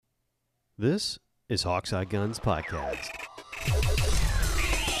This is Hawkseye Guns Podcast.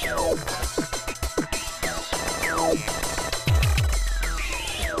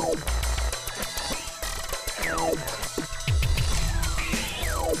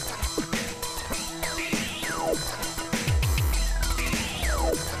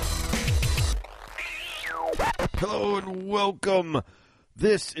 Hello and welcome.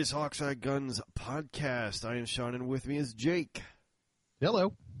 This is Hawkseye Guns Podcast. I am Sean, and with me is Jake.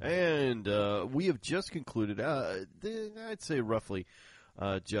 Hello. And we have just concluded, I'd say roughly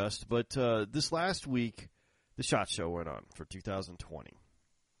but this last week, the SHOT Show went on for 2020.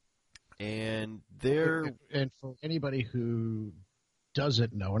 And And for anybody who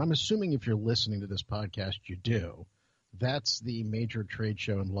doesn't know, and I'm assuming if you're listening to this podcast, you do, that's the major trade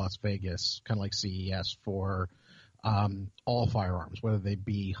show in Las Vegas, kind of like CES for all firearms, whether they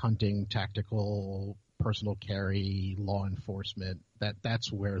be hunting, tactical, personal carry, law enforcement.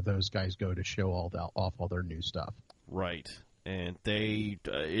 That's where those guys go to show off all their new stuff. Right. And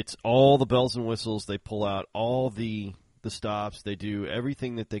it's all the bells and whistles. They pull out all the stops. They do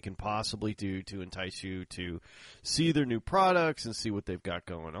everything that they can possibly do to entice you to see their new products and see what they've got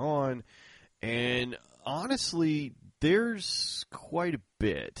going on. And honestly, there's quite a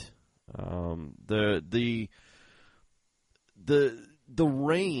bit. The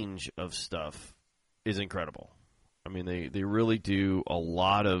range of stuff is incredible. I mean, they really do a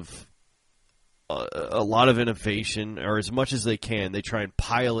lot of innovation, or as much as they can. They try and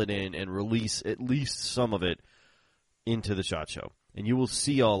pile it in and release at least some of it into the SHOT Show, and you will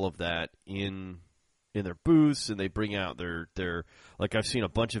see all of that in their booths. And they bring out their like, I've seen a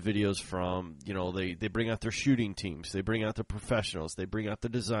bunch of videos from, they bring out their shooting teams, they bring out the professionals, they bring out the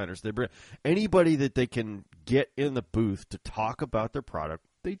designers, they bring anybody that they can get in the booth to talk about their product.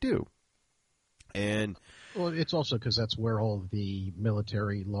 They do. And well, it's also because that's where all the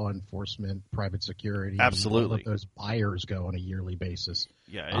military, law enforcement, private security, absolutely, all of those buyers go on a yearly basis.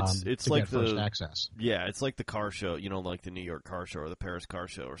 Yeah, it's to like get first access. Yeah, it's like the car show, like the New York car show or the Paris car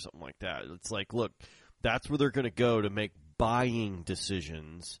show or something like that. It's like, look, that's where they're going to go to make buying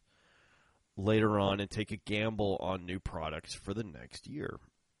decisions later on and take a gamble on new products for the next year.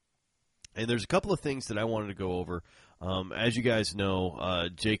 And there's a couple of things that I wanted to go over. As you guys know,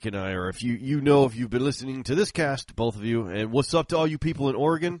 Jake and I, or if you've been listening to this cast, both of you, and what's up to all you people in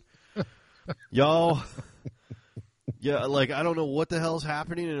Oregon? Y'all, yeah, like, I don't know what the hell's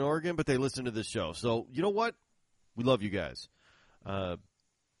happening in Oregon, but they listen to this show. So, you know what? We love you guys.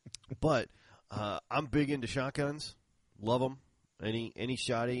 But I'm big into shotguns. Love them. Any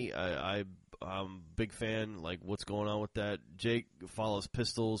shotty, I'm a big fan. Like, what's going on with that? Jake follows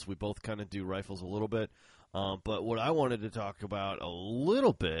pistols. We both kind of do rifles a little bit. But what I wanted to talk about a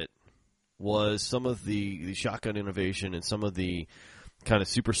little bit was some of the shotgun innovation and some of the kind of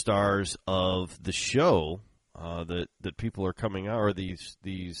superstars of the show that people are coming out, or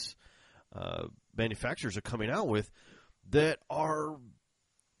these manufacturers are coming out with, that are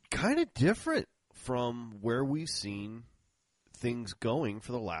kind of different from where we've seen things going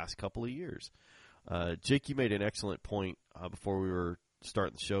for the last couple of years. Jake, you made an excellent point before we were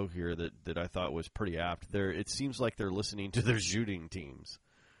starting the show here that I thought was pretty apt. It seems like they're listening to their shooting teams.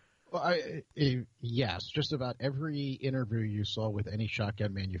 Well, yes, just about every interview you saw with any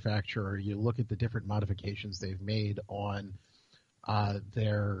shotgun manufacturer, you look at the different modifications they've made on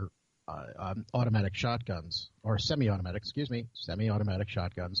their automatic shotguns, or semi-automatic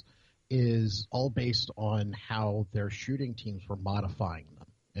shotguns, is all based on how their shooting teams were modifying them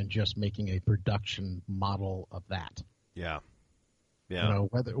and just making a production model of that. Yeah. Yeah.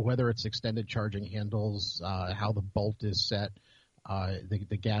 Whether it's extended charging handles, how the bolt is set,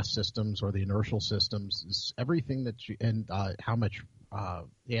 the gas systems or the inertial systems, is everything and how much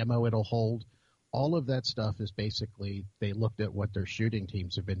ammo it'll hold. All of that stuff is basically, they looked at what their shooting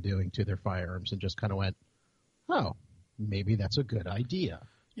teams have been doing to their firearms and just kind of went, oh, maybe that's a good idea.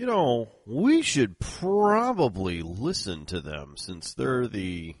 We should probably listen to them, since they're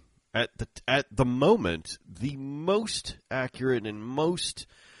at the moment the most accurate and most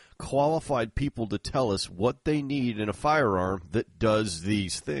qualified people to tell us what they need in a firearm that does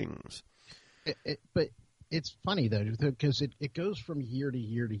these things. But it's funny, though, because it goes from year to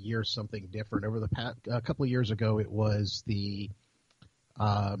year to year something different. Over the past a couple of years ago, it was the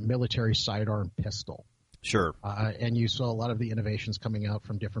military sidearm pistol. Sure. And you saw a lot of the innovations coming out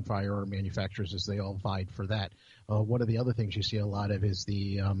from different firearm manufacturers as they all vied for that. One of the other things you see a lot of is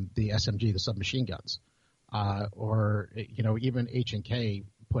the SMG, the submachine guns, or even H&K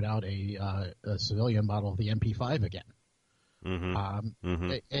put out a civilian model of the MP5 again.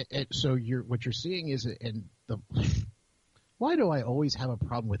 Mm-hmm. So what you're seeing is, and Why do I always have a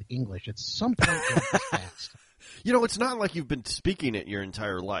problem with English? At some point, it's fast. It's not like you've been speaking it your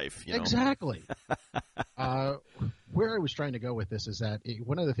entire life. Exactly. Where I was trying to go with this is that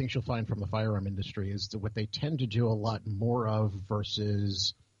one of the things you'll find from the firearm industry is that what they tend to do a lot more of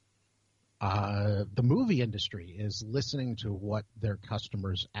versus the movie industry is listening to what their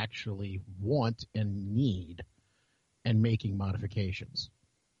customers actually want and need and making modifications.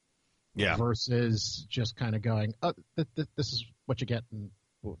 Yeah. Versus just kind of going, oh, this is what you get, and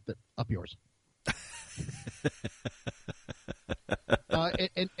up yours.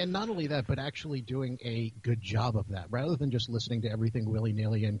 And not only that, but actually doing a good job of that, rather than just listening to everything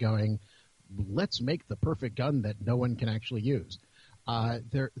willy-nilly and going, let's make the perfect gun that no one can actually use.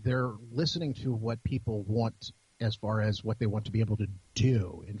 They're listening to what people want as far as what they want to be able to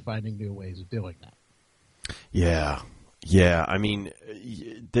do and finding new ways of doing that. Yeah. I mean,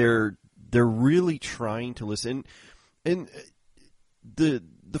 they're really trying to listen. And the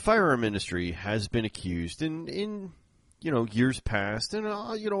firearm industry has been accused in years past and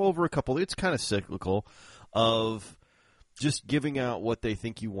over a couple, it's kind of cyclical, of just giving out what they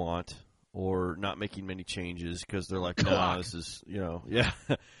think you want or not making many changes because they're like, no, this is,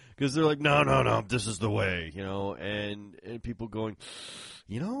 because they're like, no, this is the way, and people going,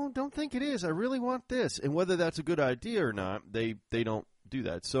 don't think it is. I really want this. And whether that's a good idea or not, they don't do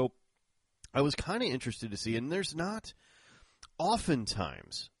that. So I was kind of interested to see, and there's not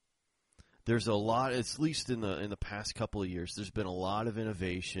oftentimes. There's a lot, at least in the past couple of years, there's been a lot of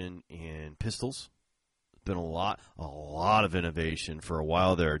innovation in pistols. Been a lot of innovation for a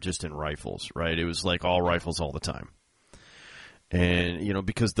while there just in rifles, right? It was like all rifles all the time. And,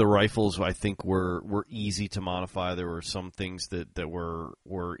 because the rifles, I think, were easy to modify. There were some things that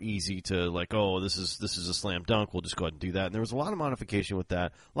were easy to, like, oh, this is a slam dunk. We'll just go ahead and do that. And there was a lot of modification with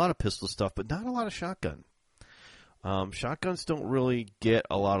that, a lot of pistol stuff, but not a lot of shotgun. Shotguns don't really get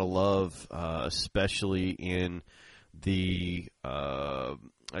a lot of love, especially in the,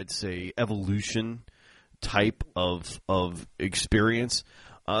 I'd say, evolution type of experience,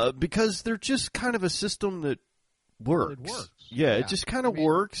 because they're just kind of a system that works. It works. Yeah, it just kind of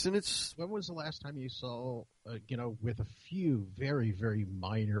works, and it's. When was the last time you saw, with a few very, very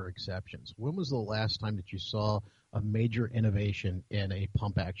minor exceptions, when was the last time that you saw a major innovation in a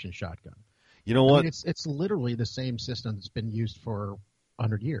pump-action shotgun? You know what? It's literally the same system that's been used for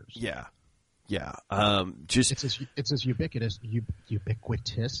 100 years. Yeah. It's as ubiquitous.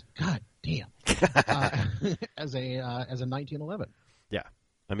 God damn. As a 1911. Yeah.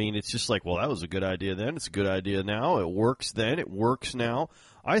 I mean, it's just like, well, that was a good idea then. It's a good idea now. It works then. It works now.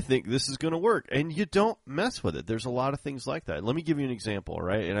 I think this is going to work. And you don't mess with it. There's a lot of things like that. Let me give you an example,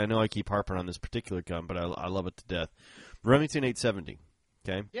 right? And I know I keep harping on this particular gun, but I love it to death. Remington 870.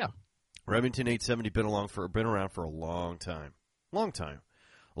 Okay? Yeah. Remington 870 been around for a long time.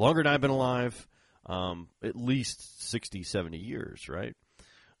 Longer than I've been alive, at least 60, 70 years, right?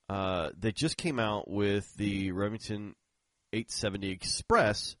 They just came out with the Remington 870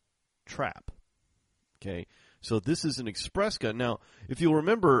 Express trap. Okay, so this is an Express gun. Now, if you'll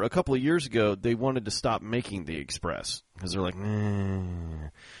remember, a couple of years ago, they wanted to stop making the Express because they're like,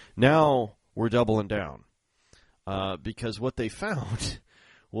 now we're doubling down because what they found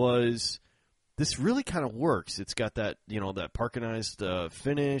was this really kind of works. It's got that, that parkinized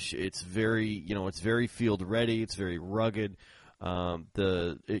finish. It's very, it's very field ready. It's very rugged.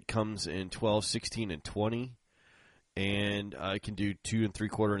 It comes in 12, 16, and 20, and it can do 2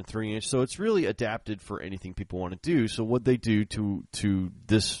 3/4 and 3 inch. So it's really adapted for anything people want to do. So what they do to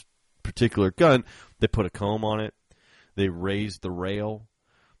this particular gun, they put a comb on it. They raise the rail.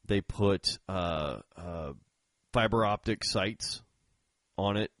 They put fiber optic sights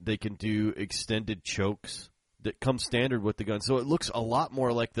on it. They can do extended chokes that come standard with the gun. So it looks a lot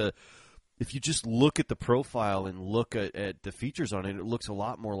more like if you just look at the profile and look at the features on it, it looks a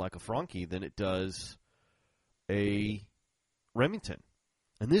lot more like a Franchi than it does a Remington.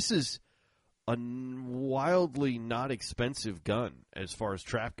 And this is a wildly not expensive gun as far as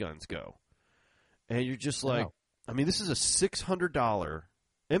trap guns go. And you're just like, I mean, this is a $600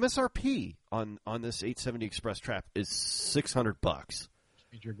 MSRP on this 870 Express trap is $600.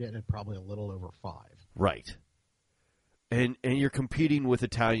 You're getting it probably a little over $5. Right. And you're competing with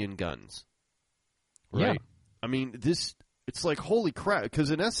Italian guns. Right? Yeah. I mean, it's like, holy crap, because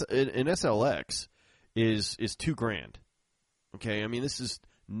an SLX is $2,000. Okay? I mean, this is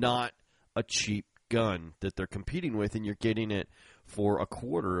not a cheap gun that they're competing with, and you're getting it for a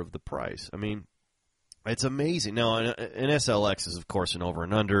quarter of the price. I mean, it's amazing. Now, an SLX is, of course, an over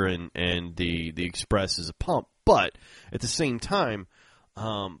and under, and the Express is a pump. But at the same time,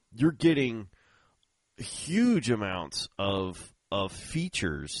 you're getting huge amounts of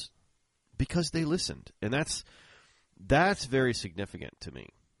features because they listened, and that's very significant to me.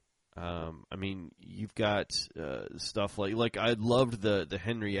 I mean, you've got stuff like I loved the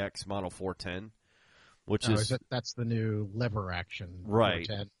Henry X Model 410, which that's the new lever action, right?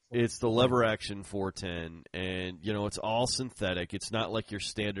 410. It's the lever action 410, and it's all synthetic. It's not like your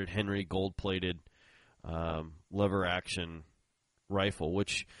standard Henry gold plated lever action rifle,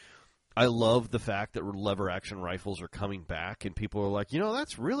 which I love the fact that lever action rifles are coming back, and people are like,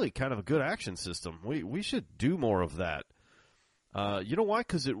 that's really kind of a good action system. We should do more of that. You know why?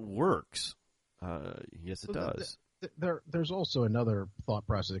 Because it works. Yes, it does. There's also another thought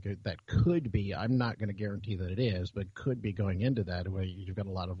process that could be, I'm not going to guarantee that it is, but could be going into that, where you've got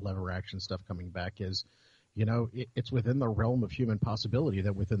a lot of lever action stuff coming back, is, it's within the realm of human possibility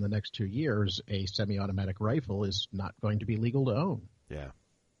that within the next 2 years, a semi-automatic rifle is not going to be legal to own. Yeah,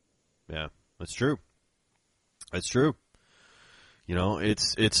 that's true. That's true.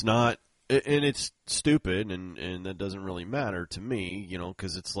 It's not, and it's stupid, and that doesn't really matter to me,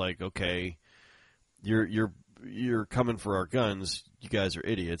 because it's like, okay, you're coming for our guns. You guys are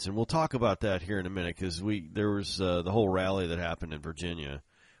idiots, and we'll talk about that here in a minute, because there was the whole rally that happened in Virginia,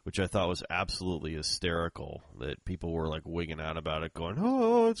 which I thought was absolutely hysterical. That people were like wigging out about it, going,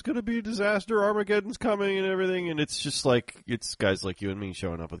 "Oh, it's going to be a disaster! Armageddon's coming and everything." And it's just like it's guys like you and me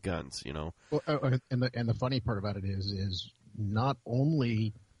showing up with guns, Well, and the funny part about it is not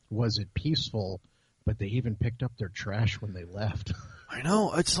only was it peaceful, but they even picked up their trash when they left. I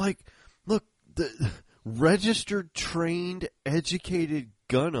know. It's like, look, the registered, trained, educated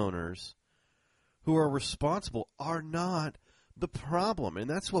gun owners who are responsible are not the problem. And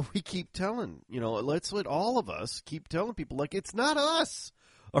that's what we keep telling, let's let all of us keep telling people, like, it's not us.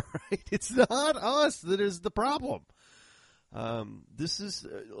 All right. It's not us that is the problem. This is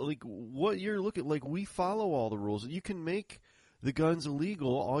like what you're looking like. We follow all the rules. You can make the guns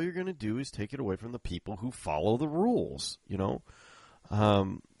illegal. All you're going to do is take it away from the people who follow the rules,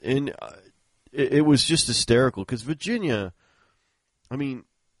 It was just hysterical because Virginia, I mean,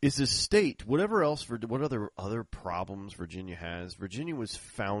 is a state. What other problems Virginia has? Virginia was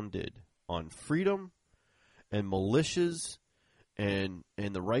founded on freedom and militias and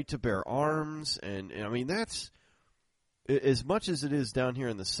the right to bear arms, and I mean that's as much as it is down here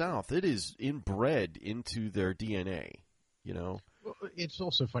in the South. It is inbred into their DNA. Well, it's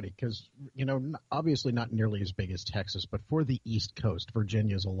also funny because, obviously not nearly as big as Texas, but for the East Coast,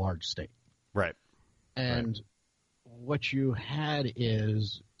 Virginia is a large state. Right. And what you had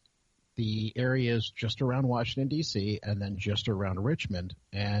is the areas just around Washington, D.C., and then just around Richmond.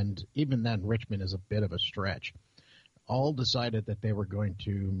 And even then, Richmond is a bit of a stretch. All decided that they were going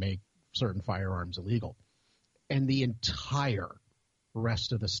to make certain firearms illegal. And the entire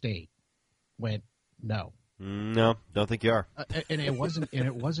rest of the state went, no. No, don't think you are. And it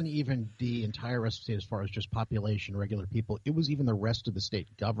wasn't even the entire rest of the state as far as just population, regular people. It was even the rest of the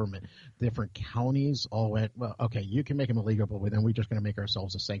state government. Different counties all went, well, okay, you can make them illegal, but then we're just going to make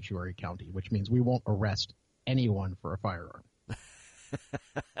ourselves a sanctuary county, which means we won't arrest anyone for a firearm.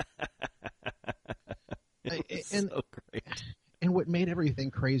 So great. And what made everything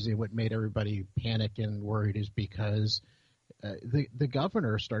crazy, what made everybody panic and worried is because the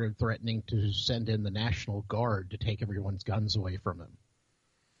governor started threatening to send in the National Guard to take everyone's guns away from them.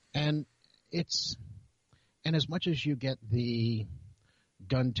 And as much as you get the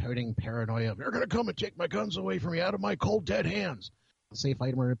gun-toting paranoia, they're going to come and take my guns away from me out of my cold, dead hands. Safe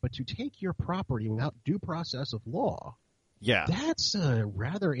item, but to take your property without due process of law, that's a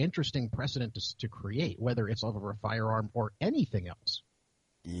rather interesting precedent to create, whether it's over a firearm or anything else.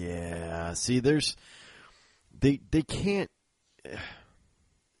 Yeah, see, they can't.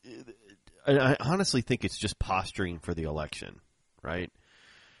 I honestly think it's just posturing for the election, right?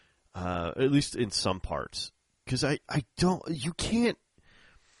 At least in some parts, because you can't.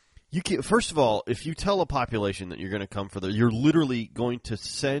 First of all, if you tell a population that you're going to come you're literally going to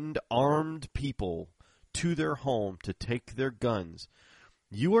send armed people to their home to take their guns.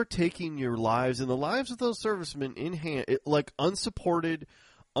 You are taking your lives and the lives of those servicemen in hand, like unsupported,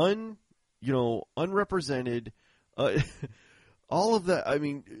 unrepresented. All of that, I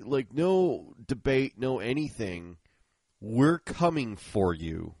mean, like no debate, no anything. We're coming for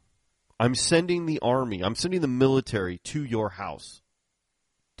you. I'm sending the army, I'm sending the military to your house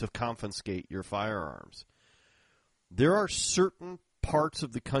to confiscate your firearms. There are certain parts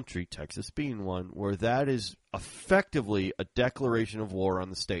of the country, Texas being one, where that is effectively a declaration of war on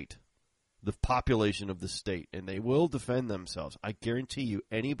the state, the population of the state, and they will defend themselves. I guarantee you,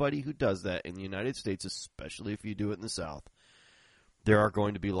 anybody who does that in the United States, especially if you do it in the South, there are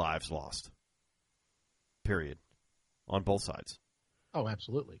going to be lives lost. period, on both sides. Oh,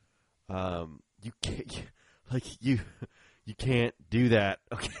 absolutely. You can't, you can't do that,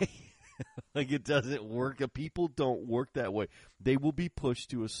 okay? Like, it doesn't work. People don't work that way. They will be pushed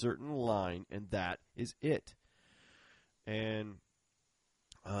to a certain line, and that is it. And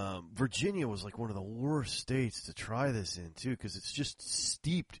Virginia was like one of the worst states to try this in, too, because it's just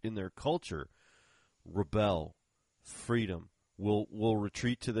steeped in their culture. Rebel, freedom, we'll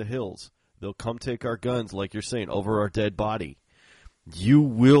retreat to the hills. They'll come take our guns, like you're saying, over our dead body. We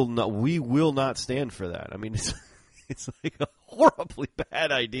will not stand for that. I mean, it's like a horribly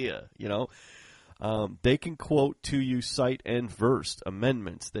bad idea, you know. They can quote to you, cite and verse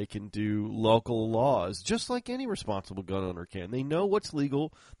amendments. They can do local laws, just like any responsible gun owner can. They know what's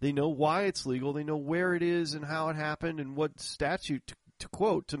legal. They know why it's legal. They know where it is and how it happened and what statute to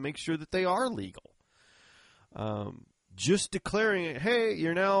quote to make sure that they are legal. Just declaring it, hey,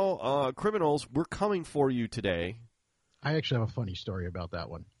 you're now criminals. We're coming for you today. I actually have a funny story about that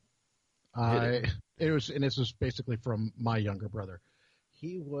one. This was basically from my younger brother.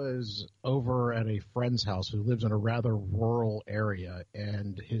 He was over at a friend's house who lives in a rather rural area,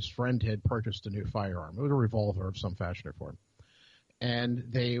 and his friend had purchased a new firearm. It was a revolver of some fashion or form. And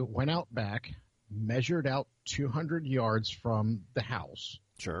they went out back, measured out 200 yards from the house.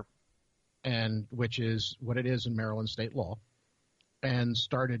 Sure. And which is what it is in Maryland state law, and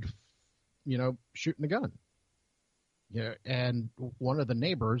started, shooting a gun. Yeah, and one of the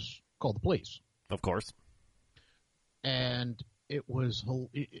neighbors called the police. Of course. And it was,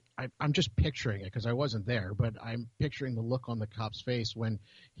 I'm just picturing it because I wasn't there, but I'm picturing the look on the cop's face when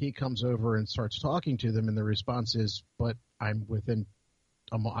he comes over and starts talking to them, and the response is, but I'm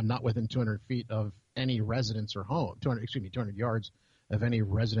not within 200 feet of any residence or home, 200 yards of any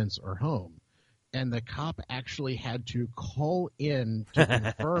residence or home. And the cop actually had to call in to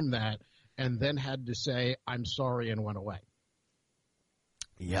confirm that, and then had to say, I'm sorry, and went away.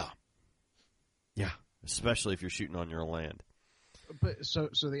 Yeah. Yeah. Especially if you're shooting on your land. But so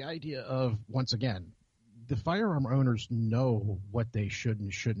the idea of, once again, the firearm owners know what they should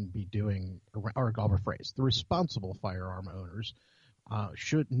and shouldn't be doing, or I'll rephrase, the responsible firearm owners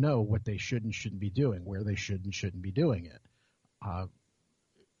should know what they should and shouldn't be doing, where they should and shouldn't be doing it.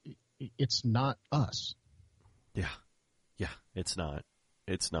 It's not us. Yeah. Yeah, it's not.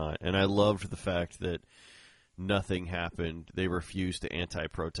 It's not. And I loved the fact that nothing happened. They refused to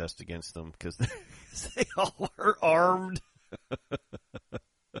anti-protest against them because they all were armed.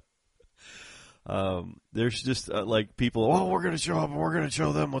 There's just like people, we're going to show up and we're going to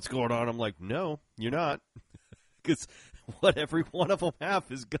show them what's going on. I'm like, no, you're not. Because what every one of them have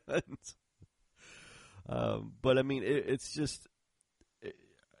is guns. But I mean, it's just,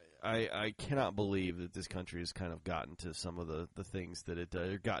 I cannot believe that this country has kind of gotten to some of the things that it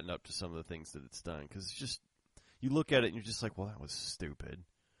does, or gotten up to some of the things that it's done. Because it's just, you look at it and you're just like, well, that was stupid.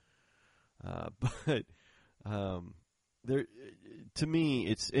 But there, to me,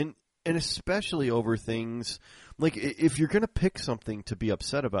 it's and especially over things like, if you're going to pick something to be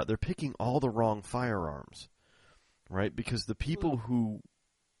upset about, they're picking all the wrong firearms, right? Because the people who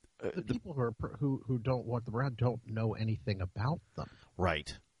people who don't want them around don't know anything about them.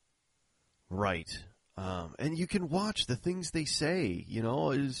 Right. And you can watch the things they say,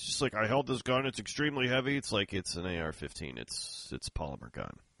 it's just like, I held this gun, it's extremely heavy. It's like, it's an AR-15. It's a polymer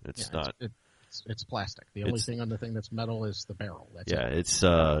gun. It's not. It's plastic. The only thing on the thing that's metal is the barrel. That's it. It's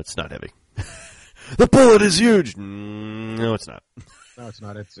not heavy. The bullet is huge. No, it's not. No, it's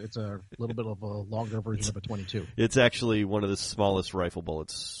not. It's a little bit of a longer version of a .22. It's actually one of the smallest rifle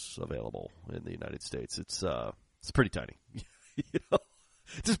bullets available in the United States. It's pretty tiny.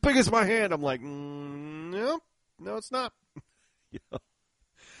 It's as big as my hand. I'm like, no, it's not.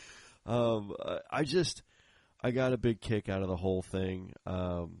 I got a big kick out of the whole thing.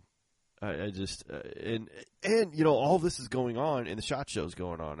 I just and all this is going on, and the SHOT Show's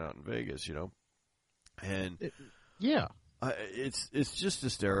going on out in Vegas, and it's just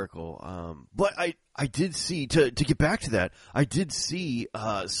hysterical. But I did see, to get back to that, I did see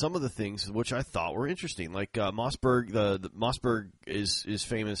some of the things which I thought were interesting. Like Mossberg, the Mossberg is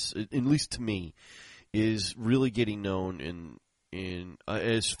famous, at least to me, is really getting known in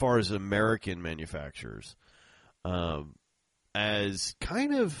as far as American manufacturers, as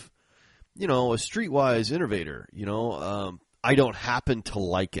kind of, a streetwise innovator. I don't happen to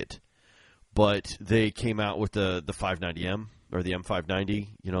like it. But they came out with the 590M, or the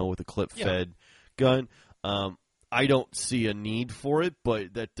M590, with a clip-fed gun. I don't see a need for it, but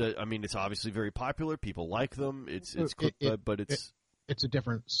it's obviously very popular. People like them. It's clip-fed, but it's it's a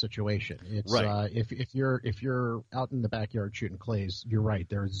different situation. It's Right. if you're out in the backyard shooting clays, you're right.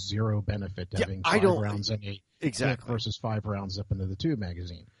 There's zero benefit to Yeah, having I five don't rounds in a clip exactly. versus 5 rounds up into the tube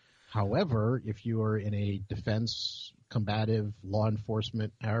magazine. However, if you are in a defense, combative, law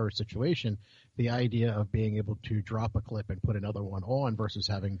enforcement hour situation, the idea of being able to drop a clip and put another one on versus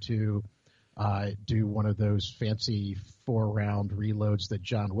having to do one of those fancy 4 round reloads that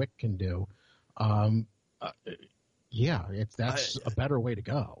John Wick can do. Um, uh, yeah, I, that's a better way to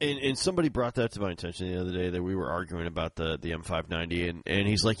go. and somebody brought that to my attention the other day that we were arguing about the M590, and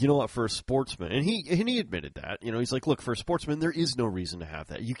he's like, you know what, for a sportsman, and he admitted that, he's like, look, for a sportsman, there is no reason to have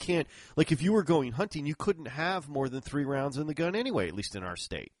that. You can't, like, if you were going hunting, you couldn't have more than 3 rounds in the gun anyway, at least in our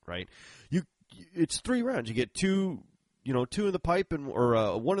state, right? It's 3 rounds. You get two in the pipe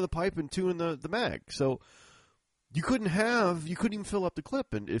or one in the pipe and 2 in the mag. So you couldn't even fill up the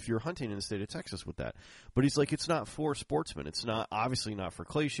clip, and if you're hunting in the state of Texas with that. But he's like, it's not for sportsmen. It's not obviously not for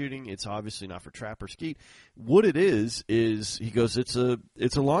clay shooting. It's obviously not for trap or skeet. What it is he goes, it's a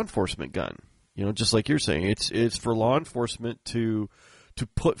law enforcement gun. Just like you're saying, it's for law enforcement to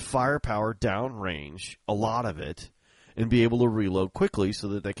put firepower downrange, a lot of it, and be able to reload quickly so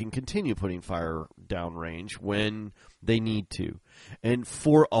that they can continue putting fire downrange when they need to. And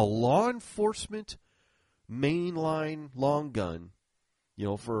for a law enforcement mainline long gun,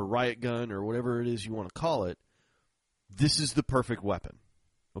 for a riot gun or whatever it is you want to call it, this is the perfect weapon.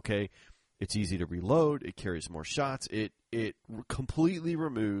 Okay? It's easy to reload. It carries more shots. It completely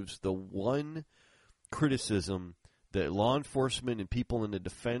removes the one criticism that law enforcement and people in the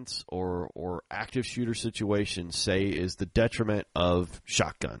defense or active shooter situations say is the detriment of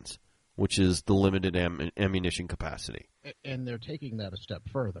shotguns, which is the limited ammunition capacity. And they're taking that a step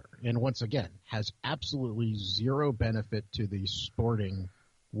further. And once again, has absolutely zero benefit to the sporting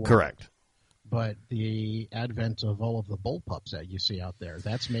world. Correct. But the advent of all of the bullpups that you see out there,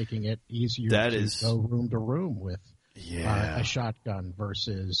 that's making it easier go room to room with a shotgun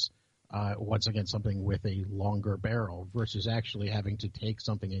versus, once again, something with a longer barrel versus actually having to take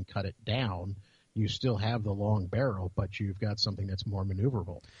something and cut it down. You still have the long barrel, but you've got something that's more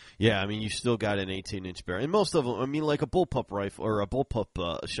maneuverable. Yeah, I mean, you still got an 18-inch barrel. And most of them, I mean, like a bullpup rifle or a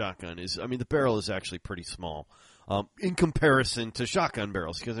bullpup shotgun the barrel is actually pretty small in comparison to shotgun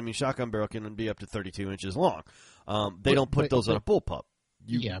barrels because, I mean, shotgun barrel can be up to 32 inches long. They don't put those on a bullpup.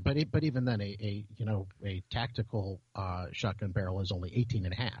 But even then, a tactical shotgun barrel is only 18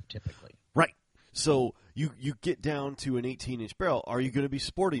 and a half typically. Right. So you get down to an 18-inch barrel. Are you going to be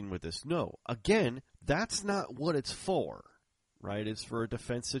sporting with this? No. Again, that's not what it's for, right? It's for a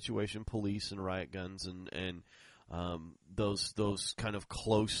defense situation, police and riot guns and those kind of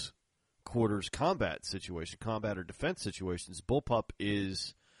close quarters combat or defense situations. Bullpup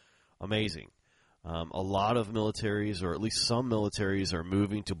is amazing. A lot of militaries, or at least some militaries, are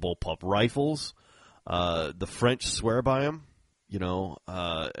moving to bullpup rifles. The French swear by them.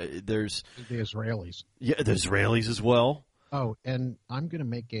 There's the Israelis. Yeah, the Israelis as well. Oh, and I'm going to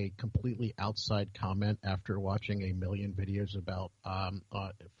make a completely outside comment after watching a million videos about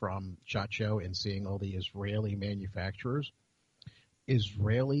from SHOT Show and seeing all the Israeli manufacturers.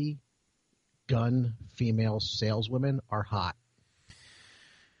 Israeli gun female saleswomen are hot.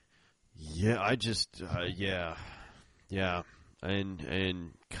 Yeah,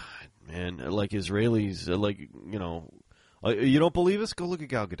 and God, man, like Israelis, you don't believe us? Go look at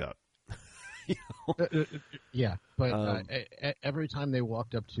Gal Gadot. Yeah, but every time they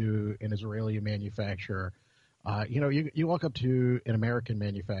walked up to an Israeli manufacturer, you walk up to an American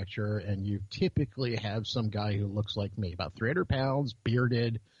manufacturer and you typically have some guy who looks like me, about 300 pounds,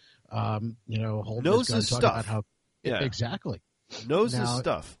 bearded, holding knows his gun, his talking stuff. about how exactly knows his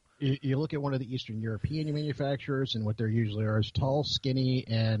stuff. You look at one of the Eastern European manufacturers, and what they usually are is tall, skinny,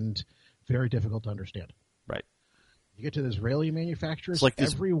 and very difficult to understand. Right. You get to the Israeli manufacturers, it's like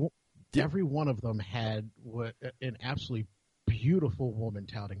this, every one of them had an absolutely beautiful woman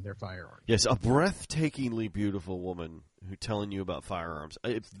touting their firearms. Yes, a breathtakingly beautiful woman who telling you about firearms.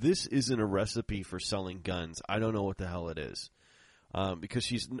 If this isn't a recipe for selling guns, I don't know what the hell it is. Because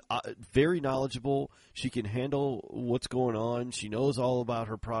she's very knowledgeable. She can handle what's going on. She knows all about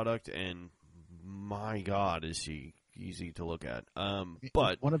her product, and my God, is she easy to look at.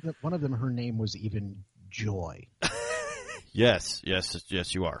 But one of them, her name was even Joy. Yes,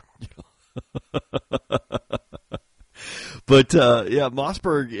 you are. But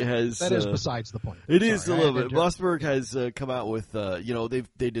Mossberg has. That is besides the point. It is a little bit. Mossberg has come out with, they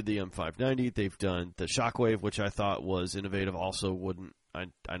did the M590. They've done the Shockwave, which I thought was innovative. Also, I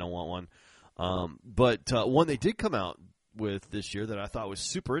don't want one. But one they did come out with this year that I thought was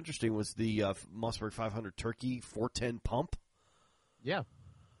super interesting was the Mossberg 500 Turkey 410 pump. Yeah.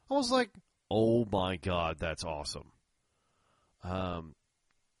 I was like, oh my God, that's awesome.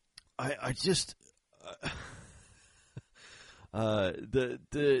 I just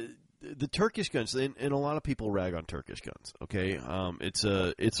the Turkish guns, and a lot of people rag on Turkish guns. Okay, it's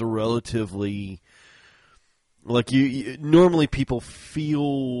a relatively like you normally people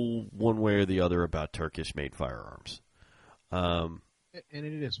feel one way or the other about Turkish made firearms. Um, And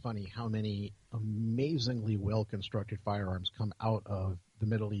it is funny how many amazingly well constructed firearms come out of the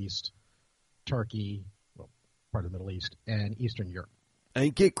Middle East, Turkey, well, part of the Middle East, and Eastern Europe.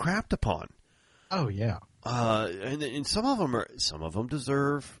 and get crapped upon. Oh yeah. And some of them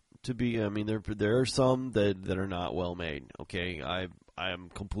deserve to be. I mean, there are some that are not well made. Okay, I am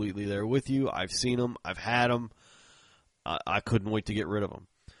completely there with you. I've seen them. I've had them. I couldn't wait to get rid of them.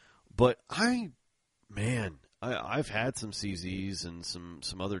 But I've had some CZs and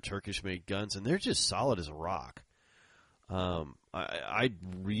some other Turkish made guns, and they're just solid as a rock. I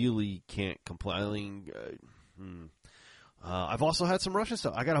really can't complain. I've also had some Russian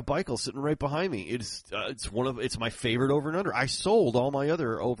stuff. I got a Baikel sitting right behind me. It's my favorite over and under. I sold all my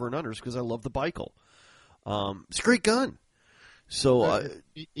other over and unders because I love the Baikel. It's a great gun. So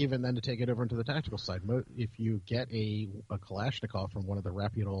even then, to take it over into the tactical side, if you get a Kalashnikov from one of the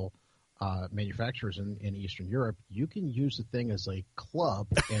reputable manufacturers in Eastern Europe, you can use the thing as a club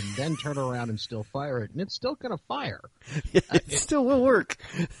and then turn around and still fire it, and it's still going to fire. It still will work.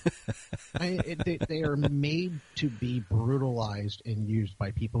 They are made to be brutalized and used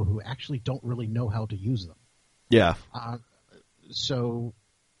by people who actually don't really know how to use them. Yeah. So,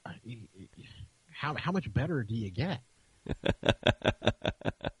 how much better do you get?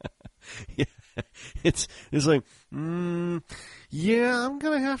 Yeah. It's like, yeah, I'm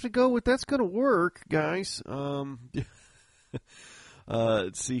gonna have to go with that's gonna work, guys.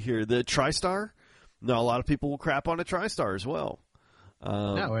 Let's see here, the TriStar. No, a lot of people will crap on a TriStar as well.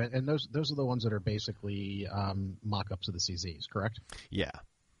 No, and those are the ones that are basically mock-ups of the CZs, correct? Yeah.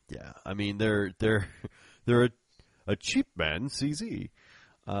 I mean, they're a cheap man CZ.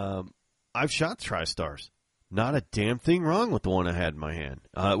 I've shot TriStars. Not a damn thing wrong with the one I had in my hand.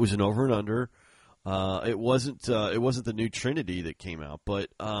 It was an over and under. It wasn't the new Trinity that came out, but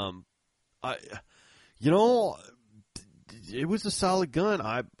it was a solid gun.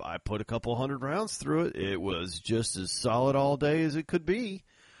 I put a couple hundred rounds through it. It was just as solid all day as it could be.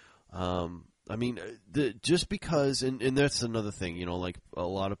 I mean, just because, and that's another thing, like a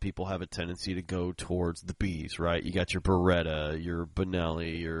lot of people have a tendency to go towards the Bs, right? You got your Beretta, your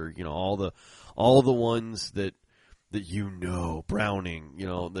Benelli, your, all the ones that Browning,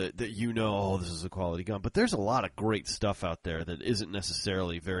 that oh, this is a quality gun. But there's a lot of great stuff out there that isn't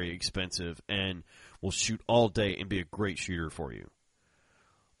necessarily very expensive and will shoot all day and be a great shooter for you.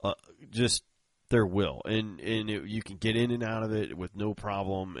 There will, and you can get in and out of it with no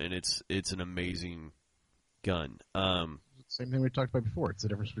problem, and it's an amazing gun. Same thing we talked about before. It's the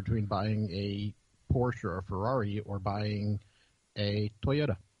difference between buying a Porsche or a Ferrari or buying a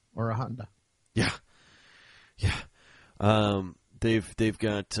Toyota or a Honda. Yeah. They've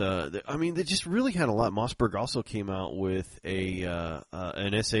got. They just really had a lot. Mossberg also came out with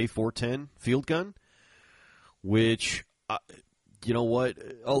an SA 410 field gun, which. You know what?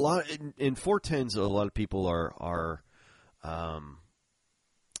 A lot in 410s. A lot of people are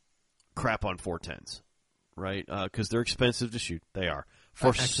crap on 410s, right? Because they're expensive to shoot. They are.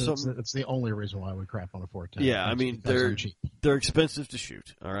 It's the only reason wwhy we crap on a 410. Yeah, I mean they're expensive to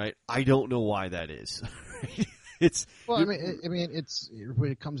shoot. All right, I don't know why that is. It's when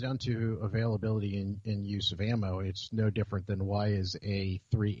it comes down to availability and use of ammo, it's no different than why is a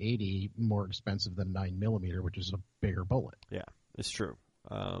 380 more expensive than 9mm, which is a bigger bullet. Yeah. It's true.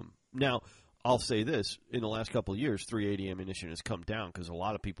 Now, I'll say this: in the last couple of years, 380 ammunition has come down because a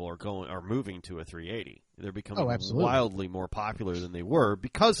lot of people are moving to a 380. They're becoming wildly more popular than they were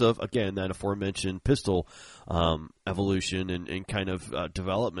because of, again, that aforementioned pistol evolution and kind of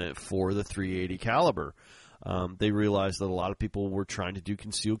development for the 380 caliber. They realized that a lot of people were trying to do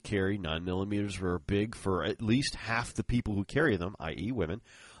concealed carry. 9mm were big for at least half the people who carry them, i.e. women.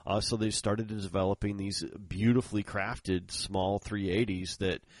 So they started developing these beautifully crafted small 380s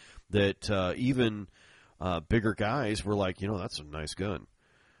that even bigger guys were like, that's a nice gun.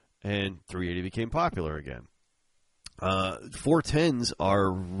 And 380 became popular again. 410s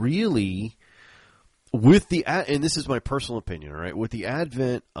are really, and this is my personal opinion, right? With the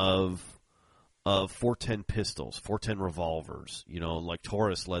advent of 410 pistols, 410 revolvers, like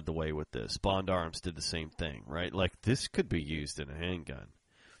Taurus led the way with this. Bond Arms did the same thing, right? Like this could be used in a handgun.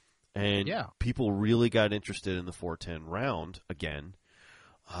 And people really got interested in the 410 round again.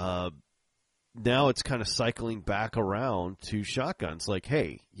 now it's kind of cycling back around to shotguns. Like,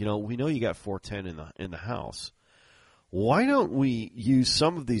 hey, we know you got 410 in the house. Why don't we use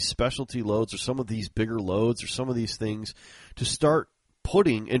some of these specialty loads or some of these bigger loads or some of these things to start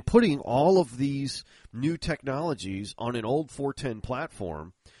putting all of these new technologies on an old 410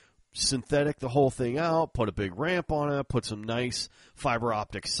 platform, synthetic the whole thing out, put a big ramp on it, put some nice fiber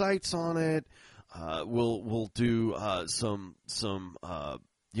optic sights on it. We'll do some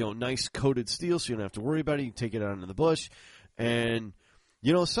nice coated steel so you don't have to worry about it. You can take it out into the bush, and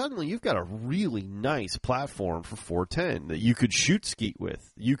suddenly you've got a really nice platform for 410 that you could shoot skeet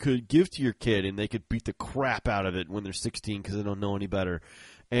with. You could give to your kid, and they could beat the crap out of it when they're 16 because they don't know any better.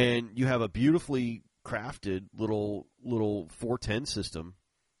 And you have a beautifully crafted little 410 system,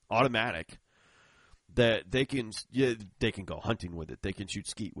 automatic, that they can go hunting with it. They can shoot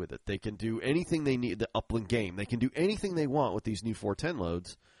skeet with it. They can do anything they need. The upland game. They can do anything they want with these new 410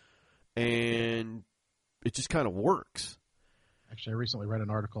 loads, and it just kind of works. Actually, I recently read an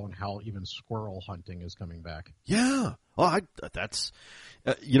article on how even squirrel hunting is coming back. Yeah. Oh, that's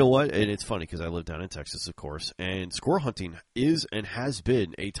you know what? And it's funny because I live down in Texas, of course, and squirrel hunting is and has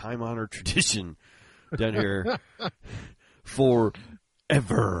been a time-honored tradition down here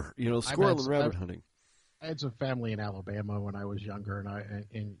forever. Squirrel and rabbit hunting. I had some family in Alabama when I was younger, and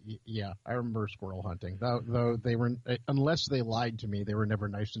I remember squirrel hunting. Though they were, unless they lied to me, they were never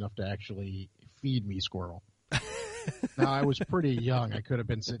nice enough to actually feed me squirrel. Now, I was pretty young. I could have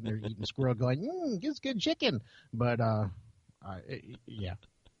been sitting there eating squirrel going, it's good chicken. But, yeah.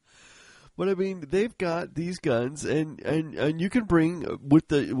 But, I mean, they've got these guns, and you can bring, with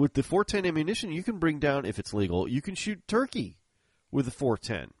the 410 ammunition, you can bring down, if it's legal, you can shoot turkey with the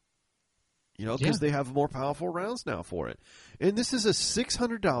 410. Because they have more powerful rounds now for it. And this is a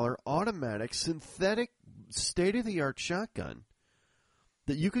 $600 automatic, synthetic, state-of-the-art shotgun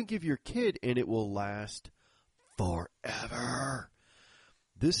that you can give your kid, and it will last forever.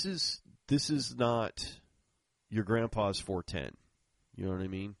 This is not your grandpa's 410. You know what I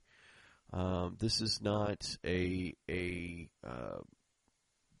mean? This is not a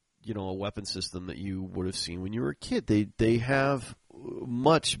weapon system that you would have seen when you were a kid. They have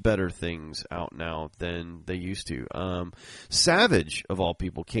much better things out now than they used to. Savage, of all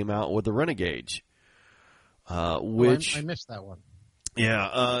people, came out with the Renegade, which I missed that one.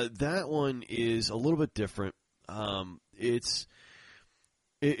 Yeah, that one is a little bit different. It's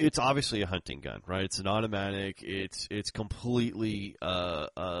obviously a hunting gun, right? It's an automatic. It's completely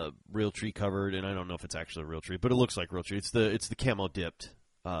Realtree covered, and I don't know if it's actually a Realtree, but it looks like Realtree. It's the camo dipped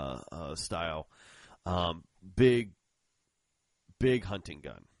style, big hunting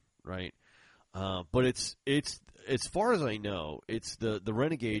gun, right? But it's as far as I know, it's the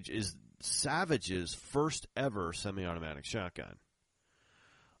Renegade is Savage's first ever semi-automatic shotgun.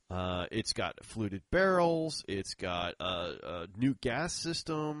 It's got fluted barrels. It's got a new gas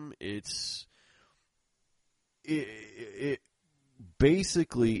system. It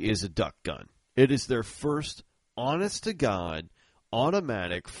basically is a duck gun. It is their first honest-to-God,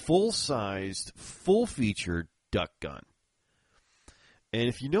 automatic, full-sized, full-featured duck gun. And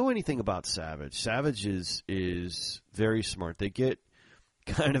if you know anything about Savage is very smart. They get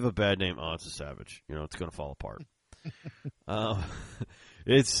kind of a bad name. Oh, it's a Savage. It's going to fall apart.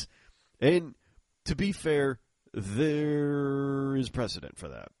 And to be fair, there is precedent for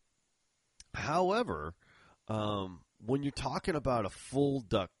that. However, when you're talking about a full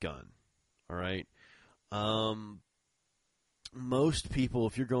duck gun, all right, most people,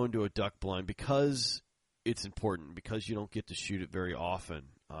 if you're going to a duck blind, because it's important, because you don't get to shoot it very often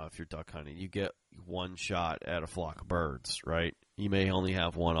if you're duck hunting, you get one shot at a flock of birds, right? You may only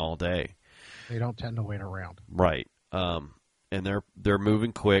have one all day. They don't tend to wait around. Right. And they're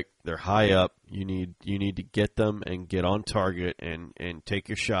moving quick. They're high up. You need to get them and get on target and take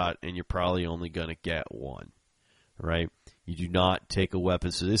your shot, and you're probably only going to get one, right? You do not take a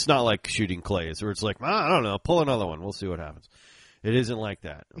weapon. So it's not like shooting clays where it's like, I don't know, pull another one. We'll see what happens. It isn't like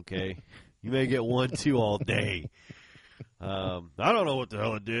that, okay? You may get 1, 2 all day. I don't know what the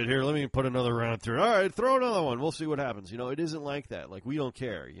hell it did here. Let me put another round through. All right, throw another one. We'll see what happens. It isn't like that. Like, we don't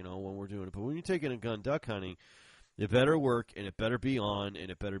care, when we're doing it. But when you're taking a gun duck hunting, it better work, and it better be on,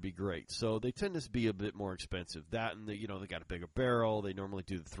 and it better be great. So they tend to be a bit more expensive. That and, they got a bigger barrel. They normally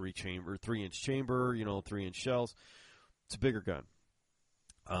do the 3-inch chamber, 3-inch shells. It's a bigger gun.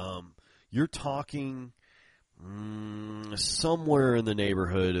 You're talking somewhere in the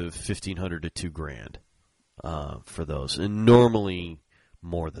neighborhood of $1,500 to $2,000 for those, and normally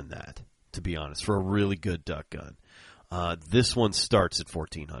more than that, to be honest, for a really good duck gun. This one starts at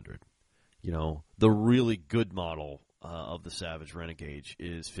 $1,400. The really good model of the Savage Renegade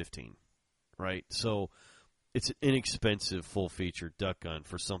is $15,000, right? So it's an inexpensive full-featured duck gun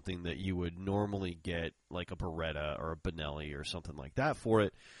for something that you would normally get like a Beretta or a Benelli or something like that for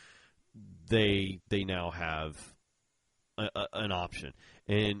it. They now have an option.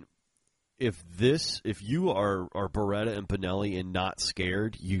 And if you are Beretta and Benelli and not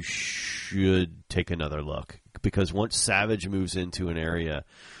scared, you should take another look, because once Savage moves into an area,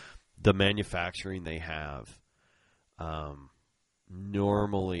 the manufacturing they have,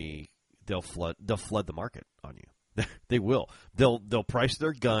 normally they'll flood the market on you. They will. They'll price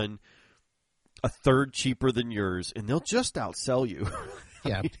their gun a third cheaper than yours, and they'll just outsell you.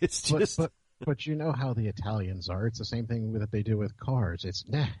 Yeah, I mean, it's just. But you know how the Italians are. It's the same thing that they do with cars. It's,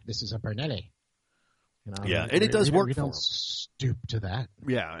 this is a Bernelli. You know, yeah, and it does work we for them. don't stoop to that.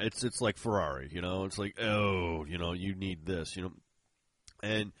 Yeah, it's like Ferrari, you know. It's like, oh, you know, you need this, you know.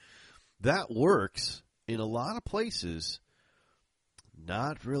 And that works in a lot of places,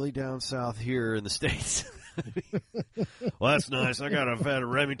 not really down south here in the States. Well, that's nice. I got a vet at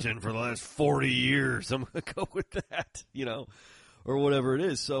Remington for the last 40 years. I'm going to go with that, you know, or whatever it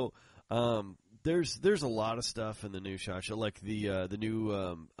is. So, there's a lot of stuff in the new SHOT Show, like the new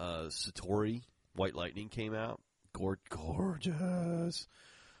Satori White Lightning came out, gorgeous.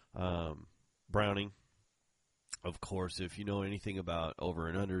 Browning, of course, if you know anything about over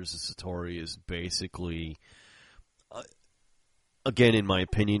and unders, the Satori is basically, again, in my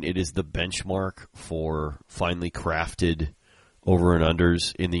opinion, it is the benchmark for finely crafted over and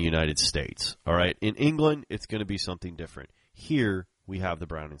unders in the United States. All right, in England, it's going to be something different. Here, we have the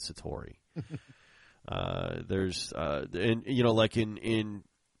Browning Satori. There's and you know, like in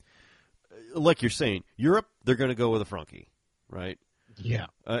like you're saying, Europe, they're going to go with a Franchi, right? Yeah,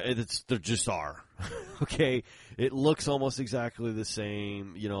 they just are. Okay, it looks almost exactly the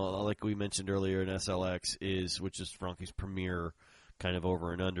same. You know, like we mentioned earlier, an SLX which is Franchi's premier kind of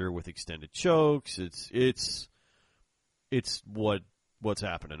over and under with extended chokes. It's what's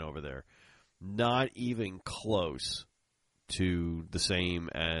happening over there. Not even close to the same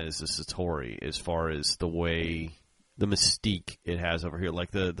as the Satori as far as the way, the mystique it has over here.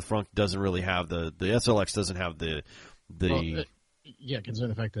 Like the Franchi doesn't really have the SLX doesn't have the yeah,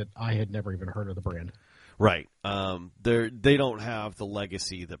 considering the fact that I had never even heard of the brand. Right. They don't have the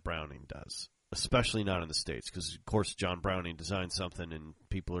legacy that Browning does, especially not in the States, because of course John Browning designed something and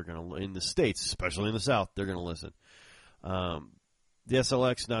people are going to, in the States, especially in the South, they're going to listen. The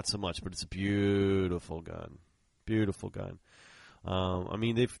SLX not so much, but it's a beautiful gun. Beautiful gun. I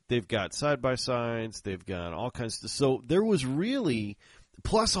mean, they've got side-by-sides. They've got all kinds of stuff. So there was really,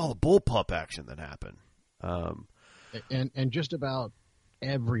 plus all the bullpup action that happened. And just about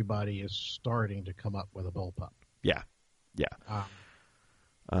everybody is starting to come up with a bullpup. Yeah.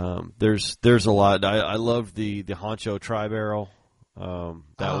 There's a lot. I love the Honcho tri-barrel. That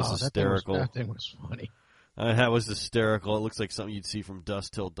was hysterical. That thing was funny. That was hysterical. It looks like something you'd see from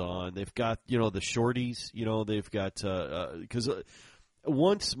Dusk Till Dawn. They've got, you know, the shorties. You know, they've got because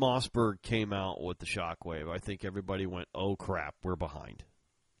once Mossberg came out with the Shockwave, I think everybody went, "Oh crap, we're behind."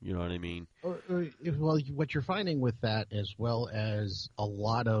 You know what I mean? Well, what you're finding with that, as well as a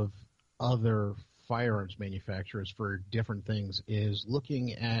lot of other firearms manufacturers for different things, is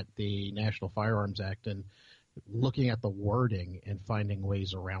looking at the National Firearms Act and looking at the wording and finding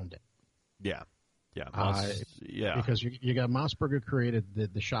ways around it. Yeah. Because you got Mossberg who created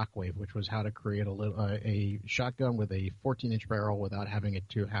the Shockwave, which was how to create a shotgun with a 14-inch barrel without having it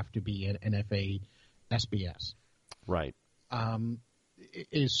to have to be an NFA SBS. Right.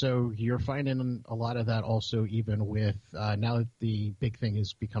 So you're finding a lot of that also, even with now the big thing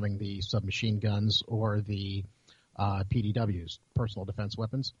is becoming the submachine guns or the PDWs, personal defense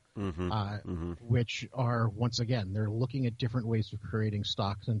weapons, which are, once again, they're looking at different ways of creating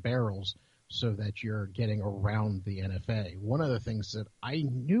stocks and barrels so that you're getting around the NFA. One of the things that I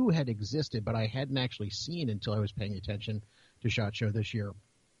knew had existed, but I hadn't actually seen until I was paying attention to SHOT Show this year,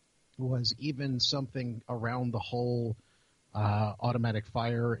 was even something around the whole automatic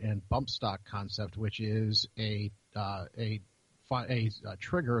fire and bump stock concept, which is a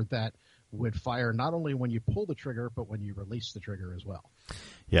trigger that would fire not only when you pull the trigger, but when you release the trigger as well.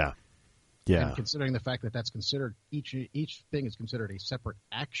 Yeah. And considering the fact that that's considered, each thing is considered a separate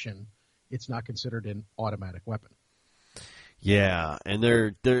action, it's not considered an automatic weapon. Yeah, and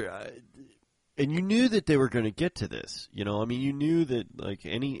they're and you knew that they were going to get to this. You know, I mean, you knew that like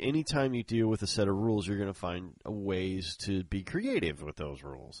any time you deal with a set of rules, you're going to find ways to be creative with those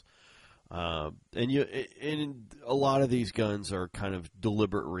rules. And a lot of these guns are kind of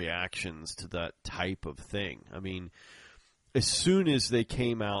deliberate reactions to that type of thing. I mean, as soon as they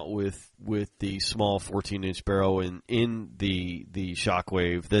came out with the small 14-inch barrel in the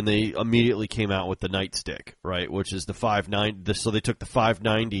Shockwave, then they immediately came out with the Nightstick, right, which is the 590. So they took the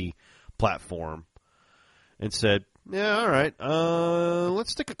 590 platform and said, yeah, all right,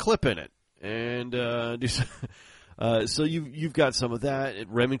 let's stick a clip in it and do some. So you've got some of that.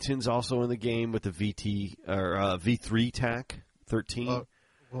 Remington's also in the game with the V3 TAC 13.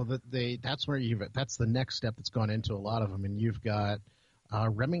 Well, that's the next step that's gone into a lot of them, and you've got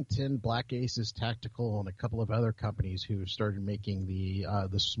Remington, Black Aces Tactical, and a couple of other companies who started making the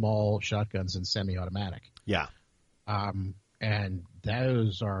small shotguns and semi-automatic. Yeah, and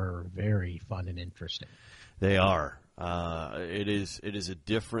those are very fun and interesting. They are. It is a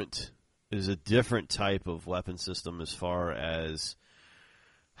different type of weapon system as far as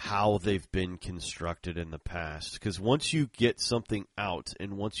how they've been constructed in the past. Because once you get something out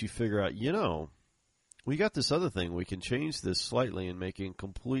and once you figure out, we got this other thing, we can change this slightly and make a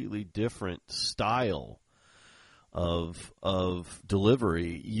completely different style of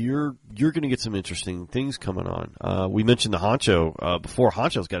delivery, you're going to get some interesting things coming on. We mentioned the Honcho before.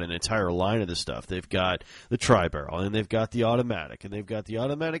 Honcho's got an entire line of this stuff. They've got the tri-barrel, and they've got the automatic, and they've got the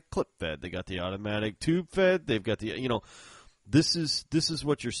automatic clip fed. They got the automatic tube fed. They've got the This is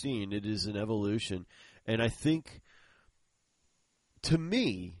what you're seeing. It is an evolution, and I think, to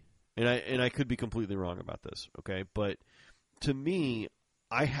me, and I could be completely wrong about this, okay, but to me,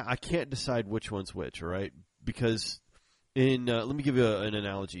 I can't decide which one's which, all right? Because let me give you an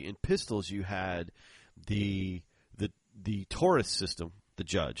analogy. In pistols, you had the Taurus system, the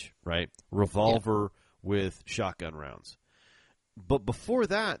Judge, right? Revolver with shotgun rounds. But before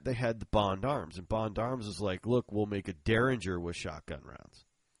that, they had the Bond Arms, and Bond Arms is like, look, we'll make a Derringer with shotgun rounds.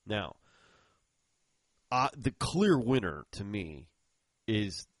 Now, the clear winner to me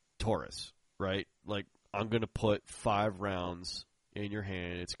is Taurus, right? Like, I'm going to put 5 rounds in your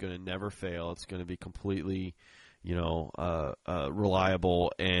hand. It's going to never fail. It's going to be completely,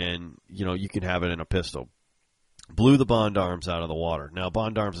 reliable, and, you can have it in a pistol. Blew the Bond Arms out of the water. Now,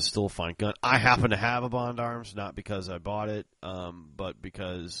 Bond Arms is still a fine gun. I happen to have a Bond Arms, not because I bought it, but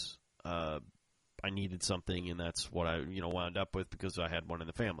because I needed something, and that's what I wound up with because I had one in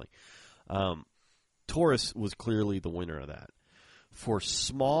the family. Taurus was clearly the winner of that. For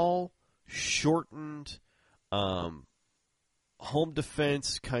small, shortened, home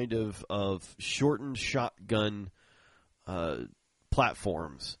defense kind of shortened shotgun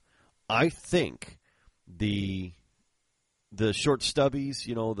platforms, I think the short stubbies,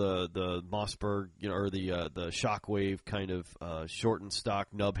 the Mossberg, or the Shockwave kind of shortened stock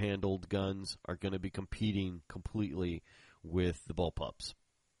nub handled guns are going to be competing completely with the bullpups.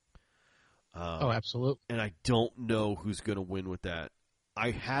 Oh, absolutely. And I don't know who's going to win with that.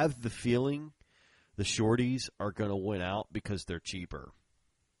 I have the feeling the shorties are going to win out because they're cheaper,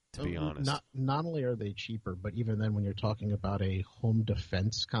 to be honest. Not only are they cheaper, but even then when you're talking about a home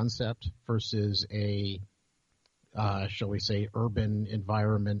defense concept versus a, shall we say, urban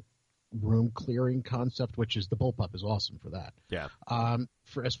environment room clearing concept, which is the bullpup is awesome for that. Yeah.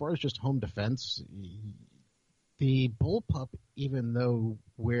 For as far as just home defense, the bullpup, even though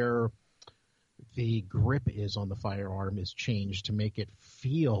where the grip is on the firearm is changed to make it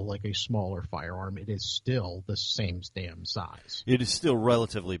feel like a smaller firearm, it is still the same damn size. It is still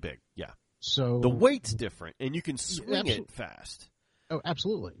relatively big, yeah. So the weight's different, and you can swing it fast. Oh,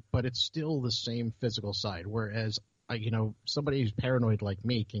 absolutely. But it's still the same physical side, whereas, somebody who's paranoid like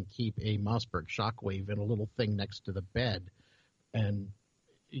me can keep a Mossberg Shockwave in a little thing next to the bed, and,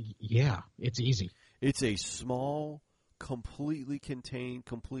 yeah, it's easy. It's a small, completely contained,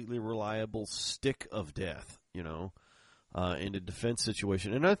 completely reliable stick of death, in a defense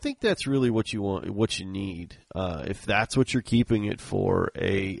situation. And I think that's really what you want, what you need. If that's what you're keeping it for,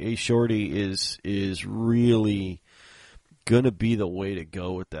 a shorty is really going to be the way to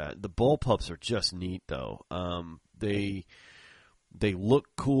go with that. The bullpups are just neat, though. They look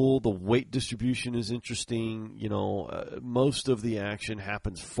cool. The weight distribution is interesting. Most of the action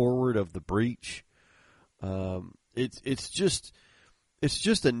happens forward of the breech. It's just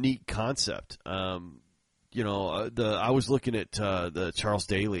a neat concept. I was looking at the Charles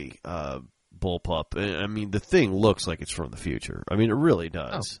Daly bullpup, and I mean the thing looks like it's from the future. I mean it really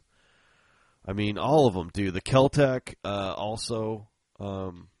does. Oh. I mean all of them do. The Keltec also.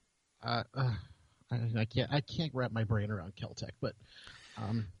 I can't wrap my brain around Keltec, but.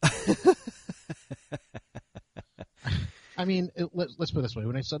 I mean, let's put it this way.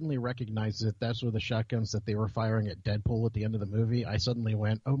 When I suddenly recognized that that's were the shotguns that they were firing at Deadpool at the end of the movie, I suddenly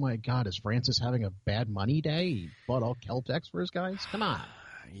went, oh, my God, is Francis having a bad money day? He bought all Keltecs for his guys? Come on.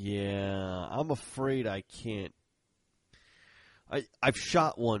 Yeah, I'm afraid I can't. I've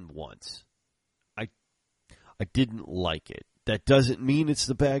shot one once. I didn't like it. That doesn't mean it's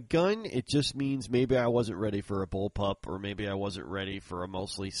the bad gun. It just means maybe I wasn't ready for a bullpup, or maybe I wasn't ready for a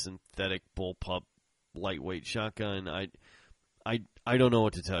mostly synthetic bullpup lightweight shotgun. I don't know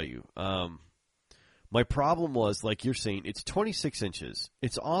what to tell you. My problem was, like you're saying, it's 26 inches.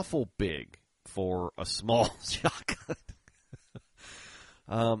 It's awful big for a small shotgun.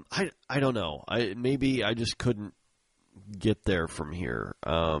 I don't know. Maybe I just couldn't get there from here.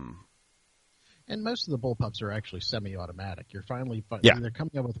 And most of the bullpups are actually semi-automatic. You're finally they're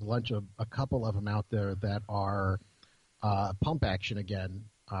coming up with a couple of them out there that are pump action again,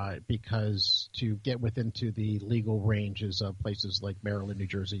 because to get within the legal ranges of places like Maryland, New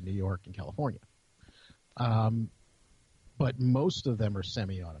Jersey, New York, and California. But most of them are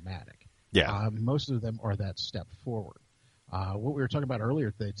semi-automatic. Yeah. Most of them are that step forward. What we were talking about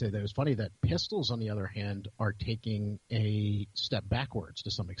earlier, that it was funny that pistols, on the other hand, are taking a step backwards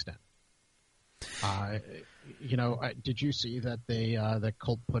to some extent. Did you see that that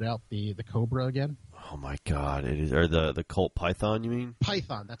Colt put out the Cobra again? Oh my God! It is, or the Colt Python, you mean?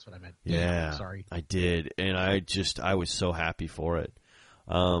 Python, that's what I meant. Yeah, sorry, I did, and I was so happy for it.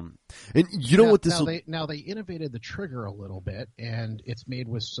 And you know what this? Now they innovated the trigger a little bit, and it's made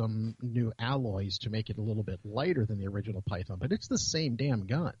with some new alloys to make it a little bit lighter than the original Python, but it's the same damn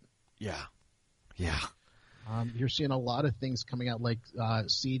gun. Yeah. You're seeing a lot of things coming out, like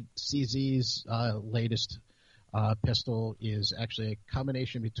CZ's latest pistol is actually a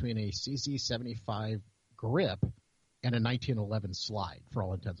combination between a CZ75 grip and a 1911 slide, for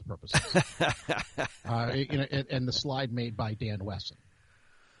all intents and purposes. And the slide made by Dan Wesson.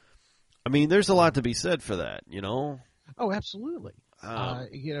 I mean, there's a lot to be said for that, you know? Oh, absolutely.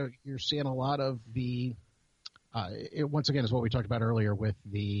 You're seeing a lot of the once again, is what we talked about earlier with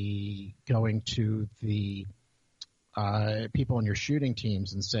the going to the people on your shooting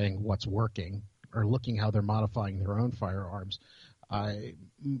teams and saying what's working, or looking how they're modifying their own firearms. A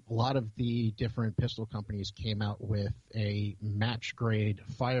lot of the different pistol companies came out with a match grade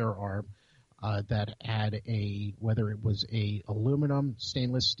firearm that had whether it was a aluminum,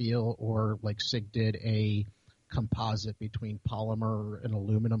 stainless steel, or like SIG did a composite between polymer and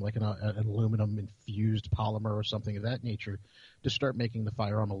aluminum, like an aluminum infused polymer or something of that nature, to start making the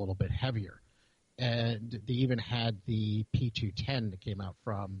firearm a little bit heavier. And they even had the P210 that came out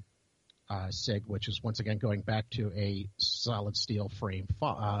from SIG, which is once again going back to a solid steel frame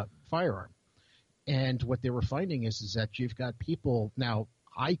firearm. And what they were finding is that you've got people now.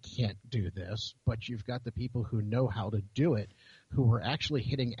 I can't do this, but you've got the people who know how to do it, who were actually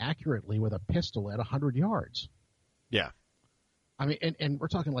hitting accurately with a pistol at 100 yards. Yeah. I mean, and we're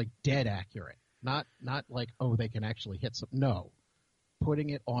talking like dead accurate, not like, oh, they can actually hit some. No,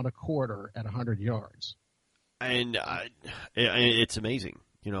 putting it on a quarter at 100 yards. And it's amazing.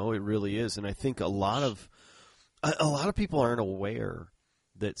 You know, it really is. And I think a lot of people aren't aware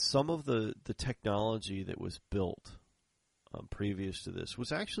that some of the technology that was built previous to this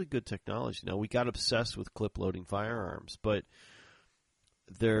was actually good technology. Now, we got obsessed with clip loading firearms, but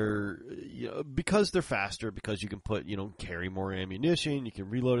because they're faster, because you can carry more ammunition, you can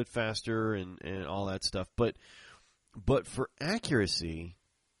reload it faster, and all that stuff. But for accuracy,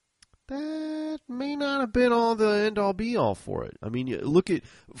 that may not have been all the end all be all for it. I mean, look at,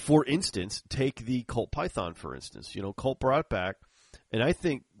 for instance, take the Colt Python, for instance. You know, Colt brought back, and I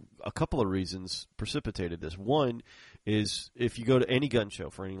think a couple of reasons precipitated this. One is, if you go to any gun show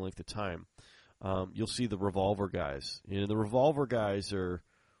for any length of time, you'll see the revolver guys. And the revolver guys are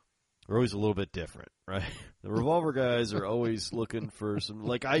always a little bit different, right? The revolver guys are always looking for some,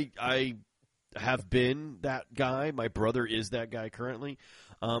 like, I have been that guy. My brother is that guy currently.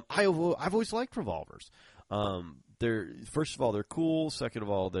 I've always liked revolvers. First of all, they're cool. Second of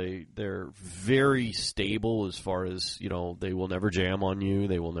all, they're very stable as far as, they will never jam on you.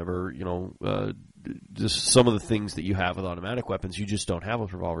 They will never, just some of the things that you have with automatic weapons, you just don't have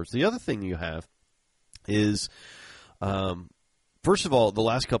with revolvers. The other thing you have is, first of all, the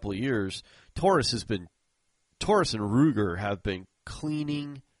last couple of years, Taurus and Ruger have been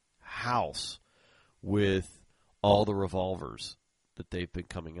cleaning house with all the revolvers that they've been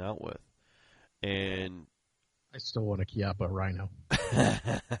coming out with. And I still want a Chiappa Rhino.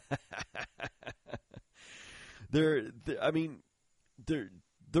 They're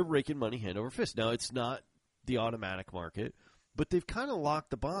raking money hand over fist. Now, it's not the automatic market, but they've kind of locked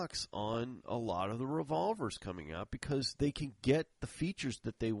the box on a lot of the revolvers coming out because they can get the features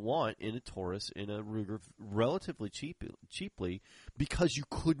that they want in a Taurus, in a Ruger, relatively cheaply, because you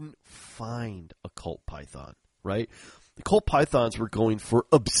couldn't find a Colt Python, right? The Colt Pythons were going for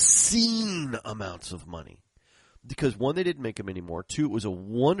obscene amounts of money. because one, they didn't make them anymore. Two, it was a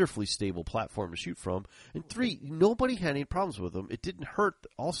wonderfully stable platform to shoot from. And three, nobody had any problems with them. It didn't hurt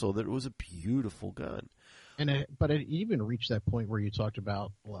also that it was a beautiful gun. But it even reached that point where you talked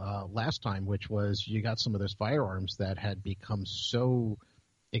about last time, which was you got some of those firearms that had become so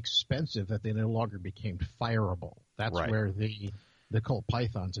expensive that they no longer became fireable. That's Right. where the Colt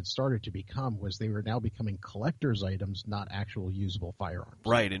Pythons had started to become, was they were now becoming collector's items, not actual usable firearms.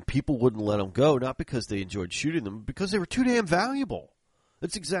 Right, and people wouldn't let them go, not because they enjoyed shooting them, because they were too damn valuable.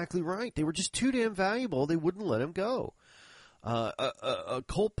 That's exactly right. They were just too damn valuable. They wouldn't let them go. A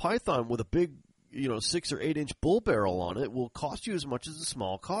Colt Python with a big, 6 or 8 inch bull barrel on it will cost you as much as a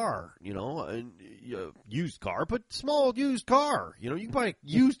small car, and used car, but small used car. You can buy a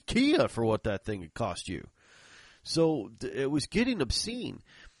used Kia for what that thing would cost you. So it was getting obscene.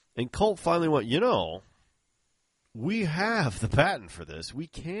 And Colt finally went, we have the patent for this. We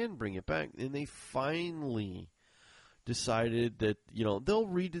can bring it back. And they finally decided that,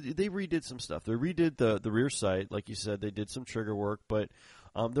 they redid some stuff. They redid the rear sight. Like you said, they did some trigger work. But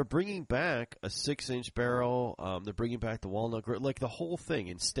they're bringing back a 6-inch barrel. They're bringing back the walnut grill. Like the whole thing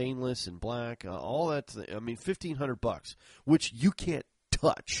in stainless and black. All that. $1,500, which you can't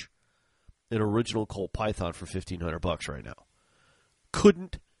touch an original Colt Python for $1,500 right now.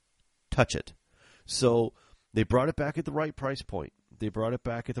 Couldn't touch it. So they brought it back at the right price point. They brought it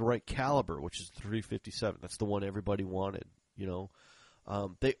back at the right caliber, which is the 357. That's the one everybody wanted.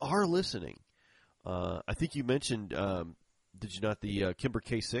 They are listening. I think you mentioned, did you not, the Kimber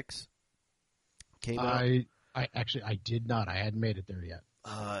K6 came out? I did not. I hadn't made it there yet.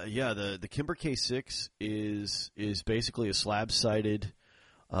 The Kimber K6 is basically a slab-sided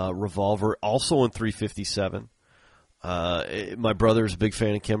revolver, also in 357. My brother's a big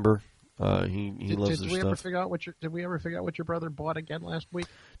fan of Kimber. He loves their stuff. Did we ever figure out what your brother bought again last week?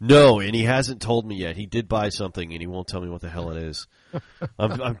 No, and he hasn't told me yet. He did buy something, and he won't tell me what the hell it is.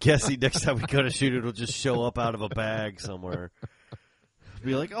 I'm guessing next time we go to shoot it, it'll just show up out of a bag somewhere.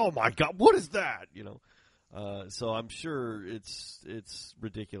 Be like, oh my God, what is that? So I'm sure it's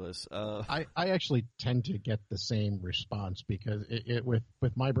ridiculous. I actually tend to get the same response because with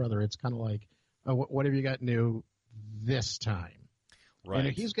my brother, it's kind of like, oh, what have you got new this time? Right.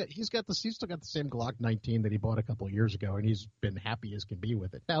 And he's still got the same Glock 19 that he bought a couple of years ago, and he's been happy as can be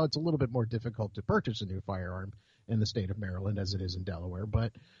with it. Now it's a little bit more difficult to purchase a new firearm in the state of Maryland as it is in Delaware,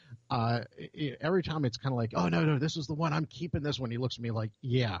 but every time it's kind of like, oh no, this is the one, I'm keeping this one. He looks at me like,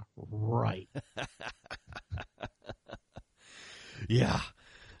 yeah, right. Yeah.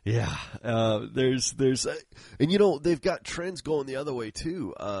 There's and they've got trends going the other way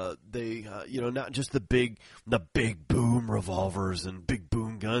too. They not just the big boom revolvers and big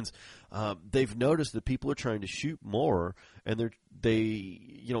boom guns. They've noticed that people are trying to shoot more, and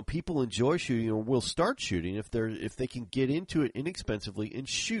people enjoy shooting or will start shooting if they can get into it inexpensively and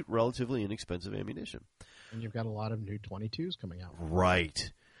shoot relatively inexpensive ammunition. And you've got a lot of new 22s coming out.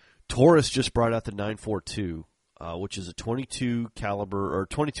 Right. Taurus just brought out the 942. Which is a 22 caliber or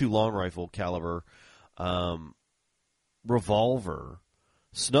 22 long rifle caliber revolver,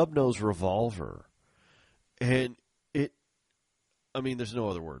 snub nose revolver, and there's no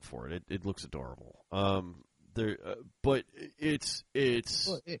other word for it. It looks adorable. But it's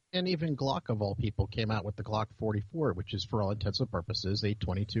and even Glock of all people came out with the Glock 44, which is for all intents and purposes a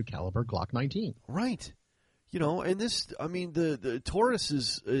 22 caliber Glock 19. Right. And this, the Taurus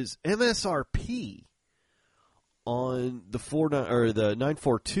is MSRP. On the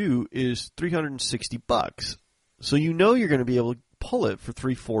 942 is $360. So you're going to be able to pull it for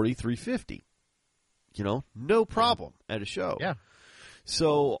 $340, $350. No problem at a show. Yeah.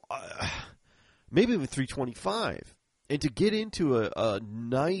 So maybe with $325, and to get into a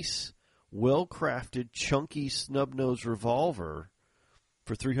nice, well-crafted, chunky snub-nose revolver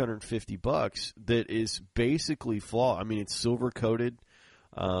for $350 that is basically flawed. It's silver-coated.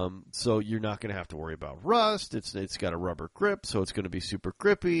 So you're not going to have to worry about rust. It's got a rubber grip, so it's going to be super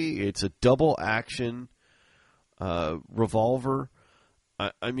grippy. It's a double action revolver.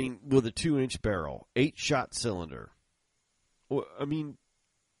 With a 2-inch barrel, 8-shot cylinder.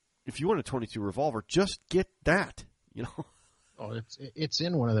 If you want a 22 revolver, just get that. Oh, it's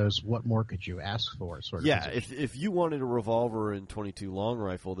in one of those "what more could you ask for" sort of. Yeah, position. if you wanted a revolver and 22 long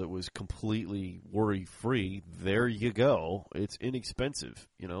rifle that was completely worry free, there you go. It's inexpensive.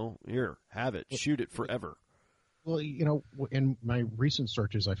 Here, have it, shoot it forever. Well, in my recent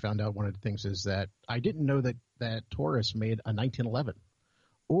searches, I found out one of the things is that I didn't know that Taurus made a 1911,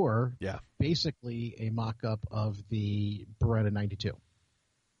 or basically a mock-up of the Beretta 92.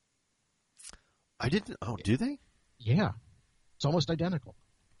 I didn't. Oh, do they? Yeah. It's almost identical.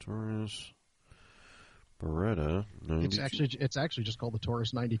 Taurus Beretta 92. It's actually just called the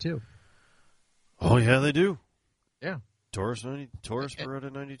Taurus 92. Oh yeah, they do. Yeah. Taurus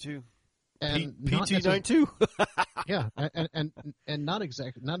Beretta 92. And PT 92. Yeah, and not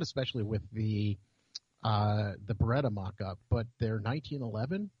especially with the Beretta mock-up, but their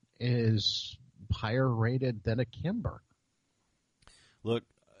 1911 is higher rated than a Kimber. Look,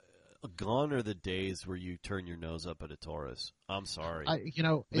 gone are the days where you turn your nose up at a Taurus. I'm sorry.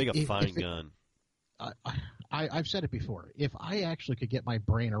 Make a fine gun. I've said it before. If I actually could get my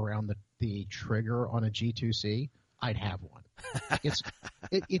brain around the trigger on a G2C, I'd have one. It's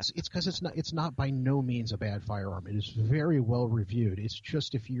because it's not by no means a bad firearm. It is very well reviewed. It's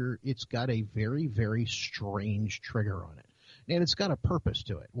just it's got a very, very strange trigger on it, and it's got a purpose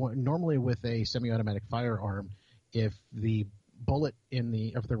to it. Normally with a semi-automatic firearm, if the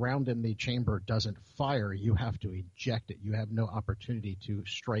round in the chamber doesn't fire, you have to eject it. You have no opportunity to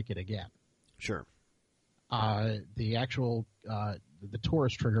strike it again. Sure. The actual the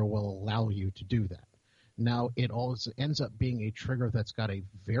Taurus trigger will allow you to do that. Now, it also ends up being a trigger that's got a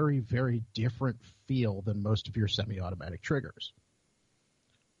very, very different feel than most of your semi-automatic triggers.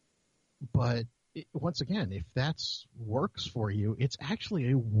 But once again, if that works for you, it's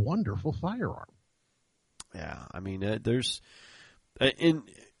actually a wonderful firearm. Yeah, I mean, there's and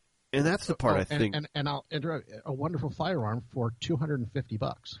that's the part I think. And I'll interrupt, a wonderful firearm for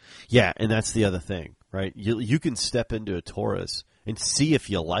 $250. Yeah, and that's the other thing, right? You can step into a Taurus and see if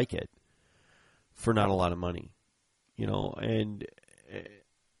you like it for not a lot of money, and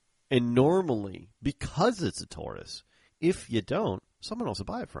normally, because it's a Taurus, if you don't, someone else will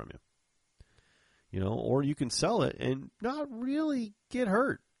buy it from you, or you can sell it and not really get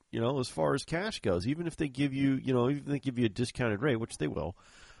hurt, as far as cash goes, even if they give you, even if they give you a discounted rate, which they will.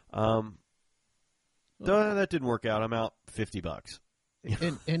 That didn't work out. I'm out $50.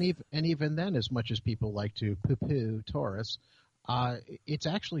 And even then, as much as people like to poo-poo Taurus, it's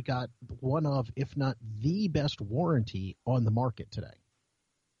actually got one of, if not the best warranty on the market today.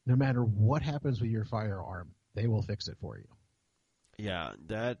 No matter what happens with your firearm, they will fix it for you. Yeah,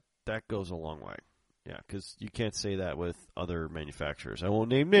 that goes a long way. Yeah, because you can't say that with other manufacturers. I won't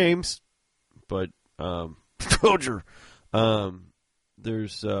name names, but Trojan,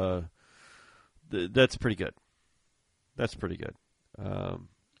 there's that's pretty good. That's pretty good.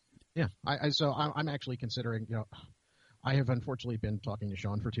 Yeah, so I'm actually considering, I have unfortunately been talking to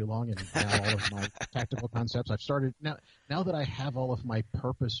Sean for too long, and now all of my tactical concepts, I've started, now that I have all of my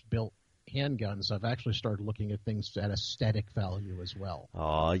purpose-built handguns, I've actually started looking at things at aesthetic value as well.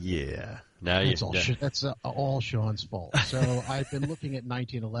 Oh, yeah. That's all Sean's fault. So I've been looking at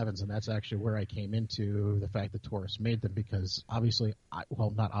 1911s, and that's actually where I came into the fact that Taurus made them, because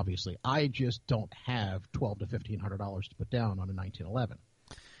not obviously, I just don't have $1,200 to $1,500 to put down on a 1911.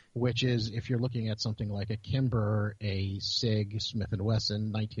 Which is, if you're looking at something like a Kimber, a SIG, Smith &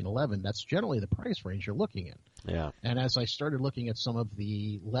 Wesson 1911, that's generally the price range you're looking in. Yeah. And as I started looking at some of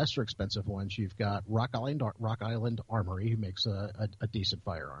the lesser expensive ones, you've got Rock Island Armory, who makes a decent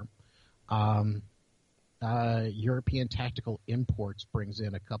firearm. European Tactical Imports brings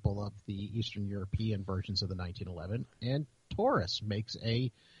in a couple of the Eastern European versions of the 1911, and Taurus makes a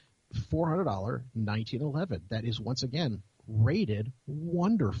 $400 1911 that is, once again, rated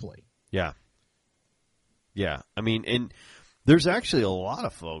wonderfully. Yeah. Yeah. I mean, and there's actually a lot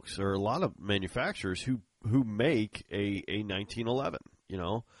of folks or a lot of manufacturers who make a 1911,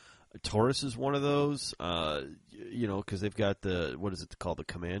 Taurus is one of those, because they've got what is it called? The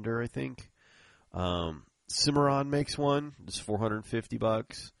Commander, I think. Cimarron makes one. It's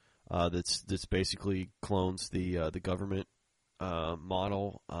 $450. That's basically clones the government,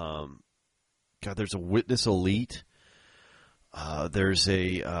 model. There's a Witness Elite. There's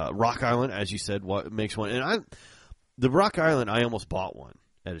a Rock Island, as you said, makes one. And the Rock Island, I almost bought one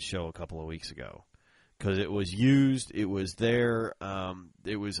at a show a couple of weeks ago because it was used. It was there.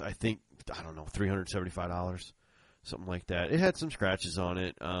 It was, I think, $375, something like that. It had some scratches on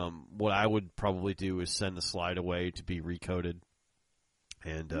it. What I would probably do is send the slide away to be recoated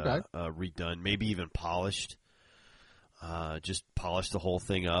and redone, maybe even polished. Just polish the whole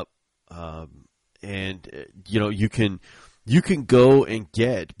thing up. And you can go and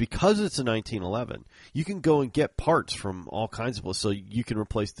get, because it's a 1911, you can go and get parts from all kinds of places. So you can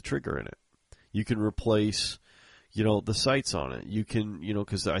replace the trigger in it. You can replace, the sights on it. You can,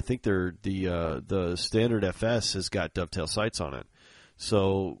 because I think the standard FS has got dovetail sights on it.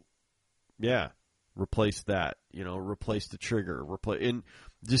 So, yeah, replace that. Replace the trigger. And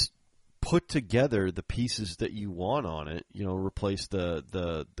just put together the pieces that you want on it. Replace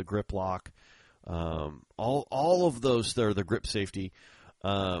the grip lock. All of those, they're the grip safety,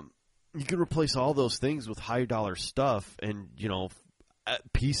 you can replace all those things with high dollar stuff, and a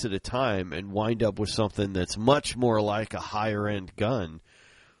piece at a time, and wind up with something that's much more like a higher end gun,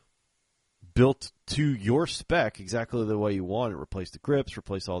 built to your spec exactly the way you want it. Replace the grips,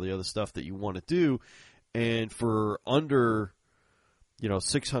 replace all the other stuff that you want to do, and for under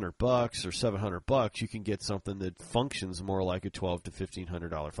 $600 or $700, you can get something that functions more like a $1,200 to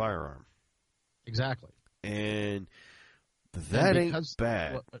 $1,500 firearm. Exactly. And that ain't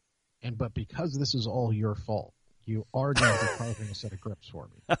bad. But because this is all your fault, you are going to be carving a set of grips for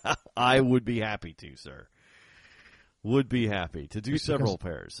me. I would be happy to, sir. Would be happy to do several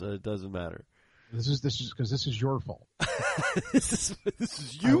pairs. It doesn't matter. This is because this is your fault. this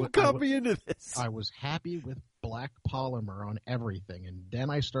is you got me into this. I was happy with black polymer on everything, and then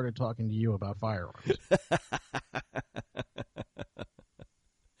I started talking to you about firearms.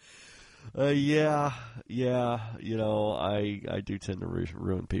 Yeah. I do tend to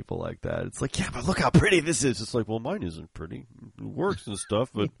ruin people like that. It's like, yeah, but look how pretty this is. It's like, well, mine isn't pretty. It works and stuff,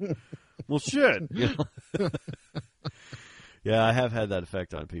 but well, shit. Yeah, I have had that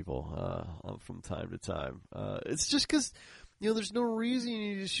effect on people from time to time. It's just because there's no reason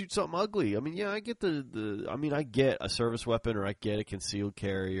you need to shoot something ugly. I mean, yeah, I get I get a service weapon, or I get a concealed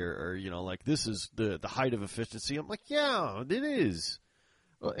carry, or like this is the height of efficiency. I'm like, yeah, it is.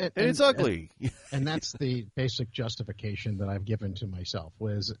 Well, and it's ugly. And that's the basic justification that I've given to myself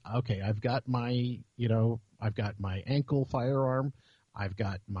was, okay, I've got my ankle firearm. I've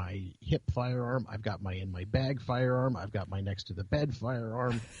got my hip firearm. I've got my in my bag firearm. I've got my next to the bed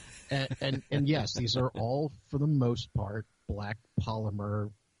firearm. And yes, these are all, for the most part, black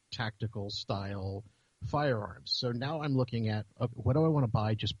polymer tactical style firearms. So now I'm looking at, what do I want to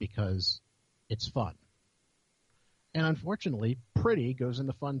buy just because it's fun? And unfortunately, pretty goes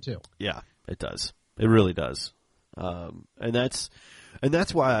into fun too. Yeah, it does. It really does. And that's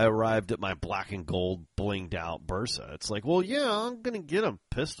why I arrived at my black and gold blinged out Bersa. It's like, well, yeah, I'm going to get a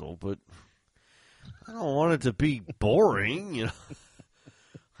pistol, but I don't want it to be boring,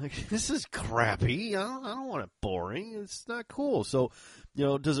 Like, this is crappy. I don't want it boring. It's not cool. So,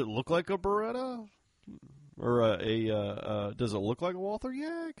 does it look like a Beretta? Or does it look like a Walther?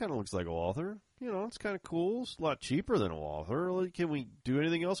 Yeah, it kind of looks like a Walther. It's kind of cool. It's a lot cheaper than a Walther. Can we do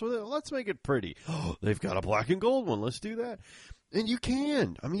anything else with it? Let's make it pretty. Oh, they've got a black and gold one. Let's do that. And you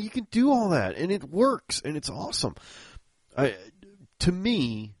can. I mean, you can do all that, and it works, and it's awesome. To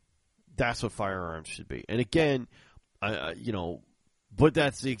me, that's what firearms should be. And again, but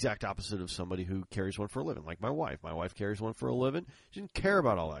that's the exact opposite of somebody who carries one for a living, like my wife. My wife carries one for a living. She doesn't care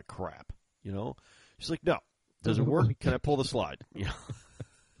about all that crap, She's like, no, does it work? Can I pull the slide?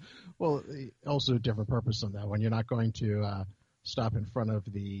 Well, also a different purpose on that one. You're not going to stop in front of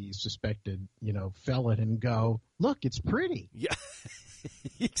the suspected, felon and go, look, it's pretty. Yeah,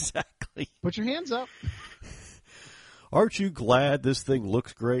 exactly. Put your hands up. Aren't you glad this thing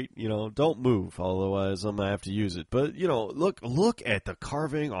looks great? Don't move, otherwise I'm going to have to use it. But, look at the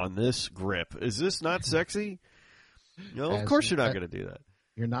carving on this grip. Is this not sexy? Of course you're not going to do that.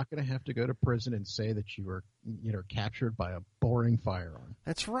 You're not going to have to go to prison and say that you were, captured by a boring firearm.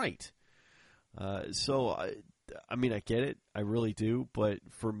 That's right. So, I mean, I get it. I really do. But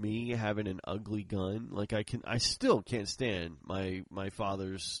for me, having an ugly gun, I still can't stand my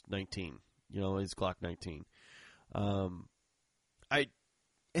father's 19, his Glock 19. Well,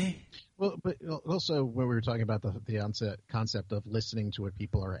 but also when we were talking about the concept of listening to what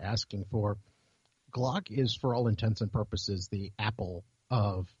people are asking for, Glock is, for all intents and purposes, the Apple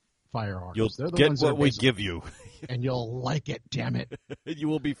of firearms. You'll get what we give you. And you'll like it, damn it. You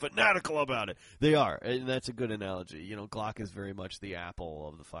will be fanatical about it. They are, and that's a good analogy. Glock is very much the Apple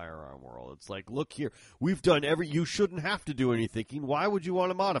of the firearm world. It's like, look here, we've done you shouldn't have to do any thinking. Why would you want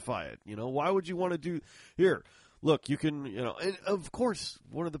to modify it? Why would you want to do, here, look, you can, and of course,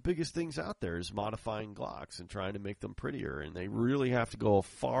 one of the biggest things out there is modifying Glocks and trying to make them prettier, and they really have to go a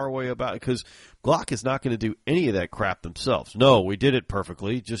far way about it, because Glock is not going to do any of that crap themselves. No, we did it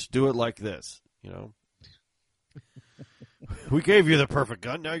perfectly. Just do it like this, We gave you the perfect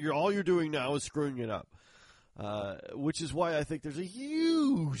gun. Now all you're doing now is screwing it up, which is why I think there's a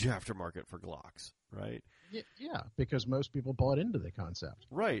huge aftermarket for Glocks, right? Yeah, because most people bought into the concept,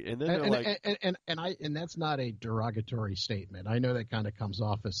 right? And then and that's not a derogatory statement. I know that kind of comes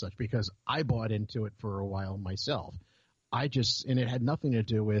off as such because I bought into it for a while myself. And it had nothing to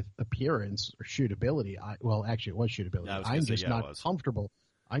do with appearance or shootability. Actually, it was shootability. I'm just not comfortable.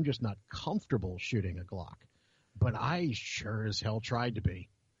 I'm just not comfortable shooting a Glock, but I sure as hell tried to be.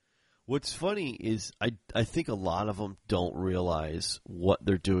 What's funny is I think a lot of them don't realize what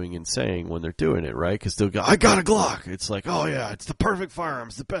they're doing and saying when they're doing it, right? Because they'll go, I got a Glock. It's like, oh, yeah, it's the perfect firearm.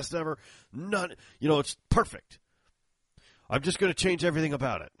 It's the best ever. None, it's perfect. I'm just going to change everything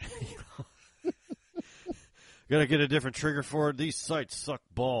about it. Got to get a different trigger for it. These sights suck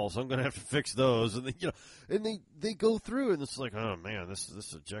balls. I'm going to have to fix those. And they go through, and it's like, oh, man,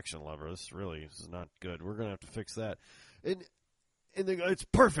 this ejection lever, this is not good. We're going to have to fix that. And they go, it's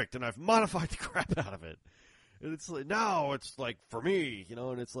perfect, and I've modified the crap out of it. And it's like, now it's like, for me,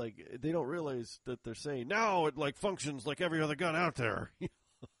 and it's like, they don't realize that they're saying, now it like functions like every other gun out there.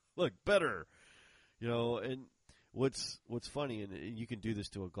 Look, better. And what's funny, and you can do this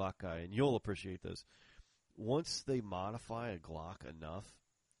to a Glock guy, and you'll appreciate this. Once they modify a Glock enough,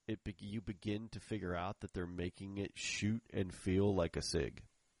 you begin to figure out that they're making it shoot and feel like a SIG,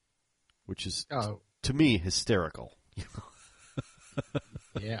 which is, to me, hysterical.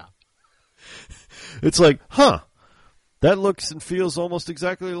 Yeah. It's like, that looks and feels almost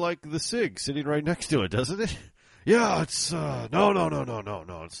exactly like the SIG sitting right next to it, doesn't it? Yeah, it's,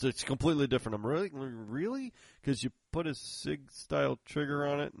 no. It's completely different. I'm really? Because you put a SIG-style trigger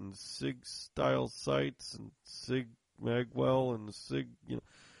on it, and SIG-style sights, and SIG magwell, and SIG,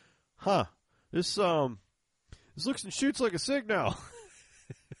 This looks and shoots like a SIG now.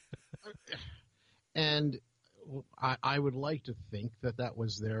 And I would like to think that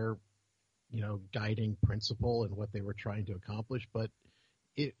was their, guiding principle and what they were trying to accomplish, but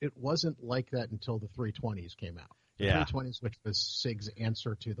it wasn't like that until the 320s came out. The 320s, which was SIG's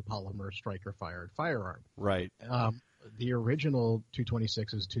answer to the polymer striker-fired firearm. Right. The original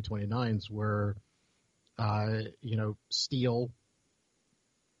 226s, 229s were, steel,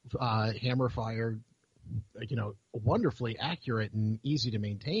 hammer-fired, wonderfully accurate and easy to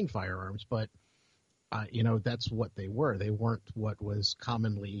maintain firearms, but that's what they were. They weren't what was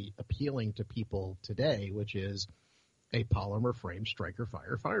commonly appealing to people today, which is a polymer frame striker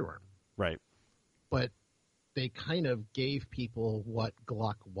fire firearm. Right. But they kind of gave people what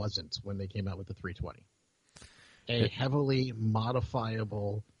Glock wasn't when they came out with the 320. A heavily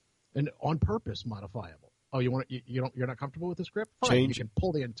modifiable and on purpose modifiable. Oh, you're not comfortable with this grip? Fine. Change. You can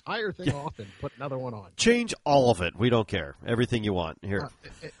pull the entire thing off and put another one on. Change all of it. We don't care. Everything you want. Here.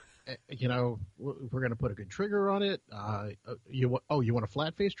 We're going to put a good trigger on it. You want a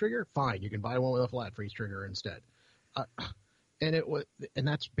flat face trigger? Fine, you can buy one with a flat face trigger instead. And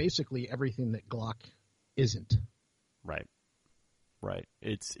that's basically everything that Glock isn't. Right.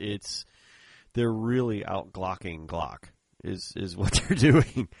 It's they're really out Glocking Glock is what they're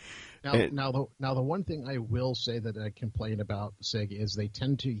doing. Now the one thing I will say that I complain about SIG is they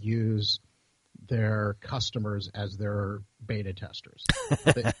tend to use their customers as their beta testers.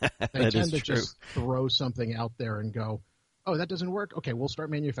 They tend to just throw something out there and go, "Oh, that doesn't work. Okay, we'll start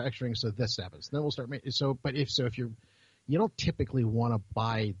manufacturing so this happens. Then we'll start if you don't typically want to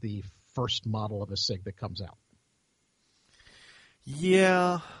buy the first model of a SIG that comes out.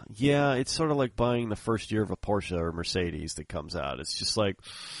 Yeah, it's sort of like buying the first year of a Porsche or Mercedes that comes out. It's just like,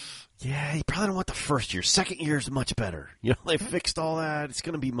 yeah, you probably don't want the first year. Second year is much better. They fixed all that. It's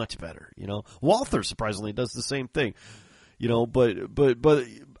going to be much better. Walther surprisingly does the same thing. But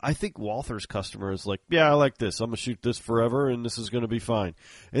I think Walther's customer is like, yeah, I like this. I'm gonna shoot this forever, and this is gonna be fine.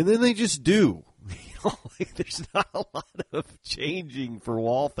 And then they just do. There's not a lot of changing for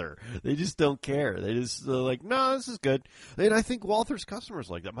Walther. They just don't care. They just like, no, this is good. And I think Walther's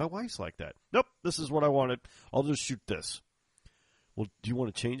customers like that. My wife's like that. Nope, this is what I wanted. I'll just shoot this. Well, do you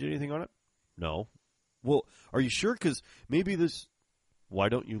want to change anything on it? No. Well, are you sure? Because maybe this. Why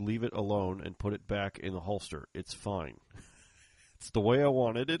don't you leave it alone and put it back in the holster? It's fine. It's the way I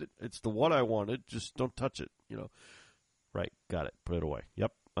wanted it. It's the what I wanted. Just don't touch it. Right? Got it. Put it away.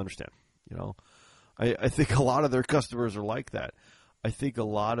 Yep. Understand. I think a lot of their customers are like that. I think a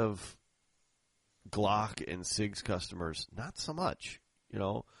lot of Glock and SIG's customers, not so much.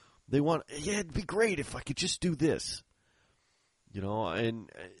 They want, it'd be great if I could just do this. And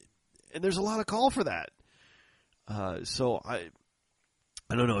there's a lot of call for that. So I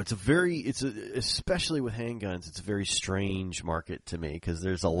don't know. Especially with handguns, it's a very strange market to me because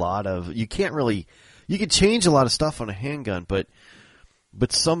there's a lot of, you can change a lot of stuff on a handgun, but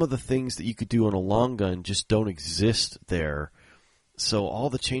some of the things that you could do on a long gun just don't exist there. So all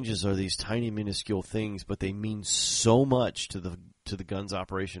the changes are these tiny, minuscule things, but they mean so much to the gun's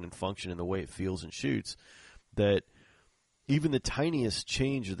operation and function and the way it feels and shoots that even the tiniest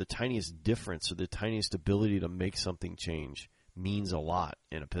change or the tiniest difference or the tiniest ability to make something change means a lot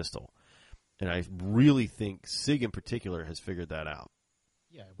in a pistol. And I really think SIG in particular has figured that out.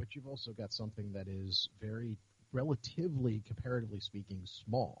 Yeah, but you've also got something that is very relatively, comparatively speaking,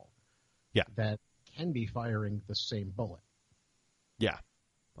 small. Yeah. that can be firing the same bullet. Yeah.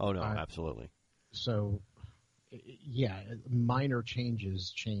 Oh, no, absolutely. So, yeah, minor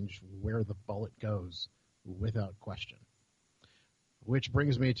changes change where the bullet goes without question. Which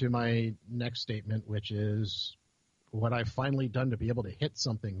brings me to my next statement, which is what I've finally done to be able to hit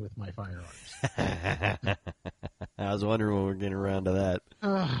something with my firearms. I was wondering when we're getting around to that.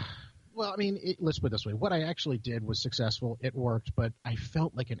 Well, I mean, let's put it this way. What I actually did was successful. It worked, but I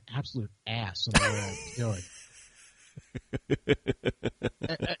felt like an absolute ass in the way I was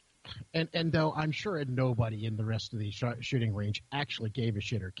doing. And though I'm sure nobody in the rest of the shooting range actually gave a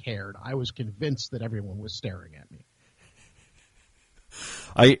shit or cared, I was convinced that everyone was staring at me.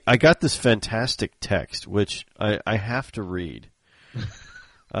 I got this fantastic text, which I have to read.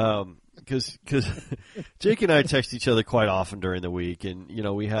 Because Jake and I text each other quite often during the week, and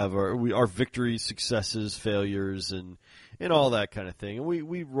we have our victories, successes, failures, and all that kind of thing, and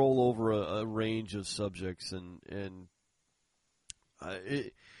we roll over a range of subjects, and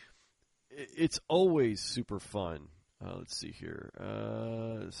it's always super fun. Let's see here.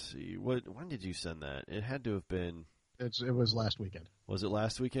 Let's see. When did you send that? It had to have been. It was last weekend. Was it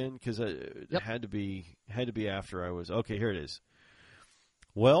last weekend? Because it had to be after I was. Okay, here it is.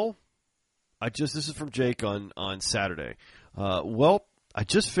 Well, this is from Jake on Saturday. Well, I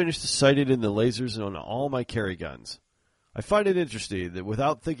just finished sighted in the lasers on all my carry guns. I find it interesting that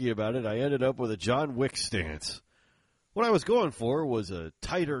without thinking about it, I ended up with a John Wick stance. What I was going for was a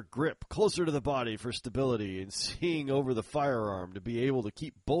tighter grip, closer to the body for stability, and seeing over the firearm to be able to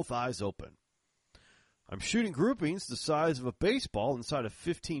keep both eyes open. I'm shooting groupings the size of a baseball inside of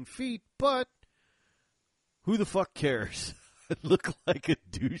 15 feet, but who the fuck cares? I look like a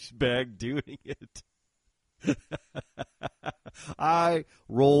douchebag doing it. I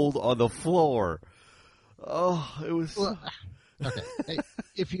rolled on the floor. Oh, it was... Well, okay. Hey,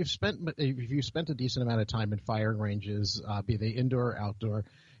 if you've spent a decent amount of time in firing ranges, be they indoor or outdoor,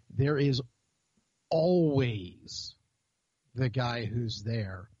 there is always the guy who's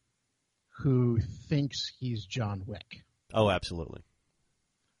there who thinks he's John Wick. Oh, absolutely.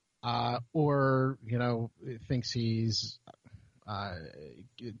 Or thinks he's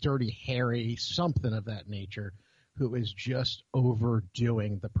Dirty Harry, something of that nature, who is just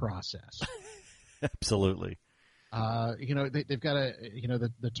overdoing the process. Absolutely. They've got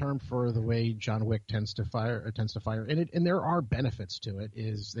the term for the way John Wick tends to fire, and there are benefits to it.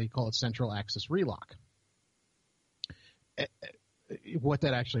 Is they call it central axis relock. What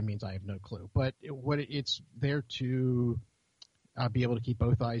that actually means, I have no clue. But it's there to be able to keep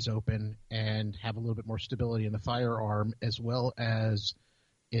both eyes open and have a little bit more stability in the firearm, as well as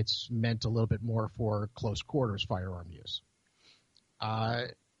it's meant a little bit more for close quarters firearm use. I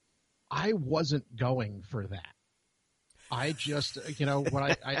wasn't going for that. I just, when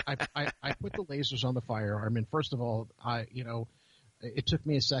I put the lasers on the firearm, and first of all, it took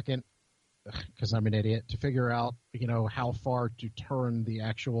me a second, because I'm an idiot, to figure out, how far to turn the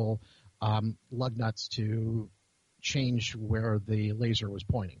actual lug nuts to change where the laser was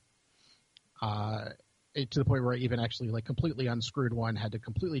pointing. To the point where I even actually completely unscrewed one, had to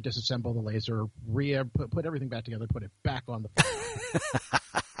completely disassemble the laser, put everything back together, put it back on the firearm.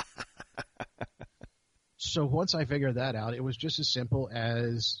 So once I figured that out, it was just as simple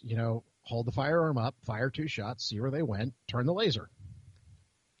as, hold the firearm up, fire 2 shots, see where they went, turn the laser.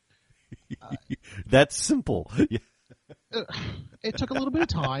 That's simple. It took a little bit of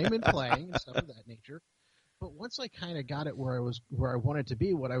time and playing and stuff of that nature. But once I kind of got it where I wanted to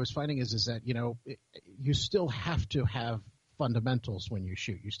be, what I was finding is that, you still have to have fundamentals when you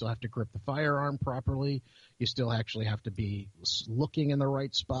shoot. You still have to grip the firearm properly. You still actually have to be looking in the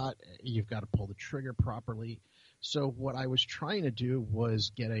right spot. You've got to pull the trigger properly. So what I was trying to do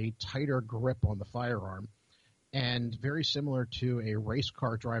was get a tighter grip on the firearm, and very similar to a race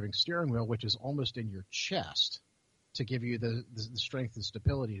car driving steering wheel, which is almost in your chest to give you the strength and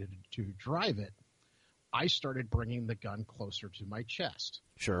stability to drive it. I started bringing the gun closer to my chest.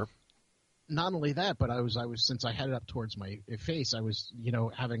 Sure. Not only that, but I was since I had it up towards my face, I was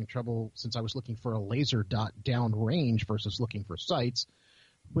having trouble since I was looking for a laser dot down range versus looking for sights,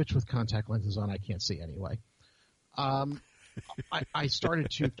 which with contact lenses on I can't see anyway. I started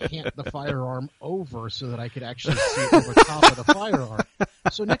to cant the firearm over so that I could actually see over top of the firearm.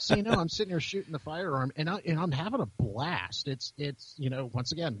 So next thing you know, I'm sitting here shooting the firearm, and I'm having a blast. It's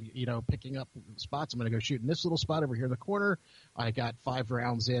once again, picking up spots. I'm going to go shoot in this little spot over here in the corner. I got 5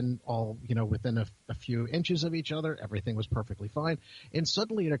 rounds in, all within a few inches of each other. Everything was perfectly fine. And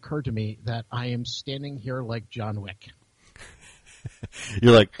suddenly it occurred to me that I am standing here like John Wick.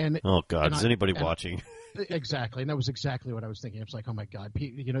 You're like, oh God, is anybody watching? Exactly, and that was exactly what I was thinking. It's like, oh my god,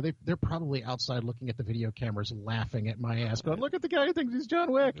 they're probably outside looking at the video cameras, laughing at my ass, going, "Look at the guy who thinks he's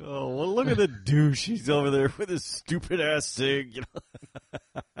John Wick." Oh, well, look at the douche. He's over there with his stupid ass Sig.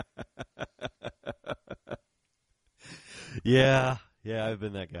 Yeah, I've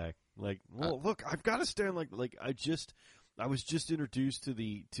been that guy. Like, well, look, I've got to stand like I was just introduced to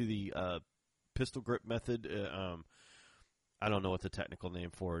the pistol grip method. I don't know what the technical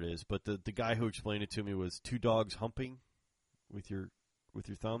name for it is, but the guy who explained it to me was two dogs humping with your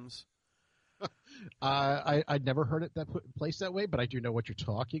thumbs. I'd never heard it placed that way, but I do know what you're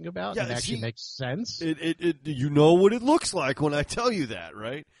talking about. Yeah, it actually makes sense. It you know what it looks like when I tell you that,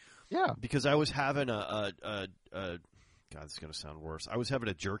 right? Yeah. Because I was having a God, this is going to sound worse. I was having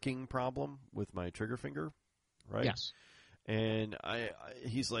a jerking problem with my trigger finger, right? Yes. And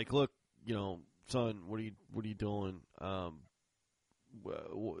he's like, "Look, son, what are you doing?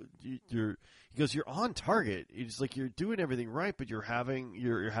 He goes, you're on target. He's like, you're doing everything right, but you're having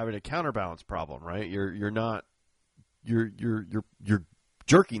a counterbalance problem, right? You're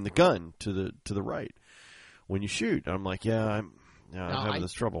jerking the gun to the right when you shoot." And I'm like, I'm having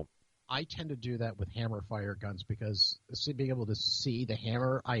this trouble. I tend to do that with hammer fire guns because being able to see the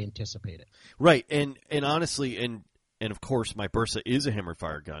hammer, I anticipate it. Right, and honestly, and of course, my Bersa is a hammer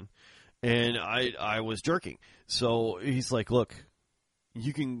fire gun, and I was jerking. So he's like, "Look,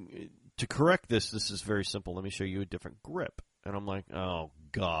 to correct this is very simple. Let me show you a different grip." And I'm like, "Oh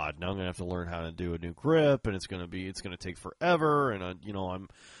God, now I'm gonna have to learn how to do a new grip, and it's gonna take forever." And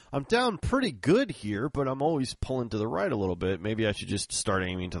I'm down pretty good here, but I'm always pulling to the right a little bit. Maybe I should just start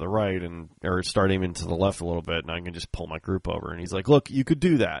aiming to the right or start aiming to the left a little bit, and I can just pull my group over. And he's like, "Look, you could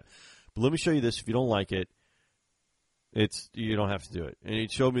do that, but let me show you this. If you don't like it, you don't have to do it." And he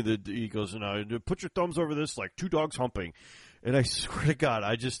showed me he goes, "No, put your thumbs over this like two dogs humping." And I swear to God,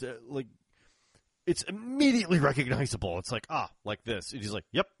 I just it's immediately recognizable. It's like, like this. And he's like,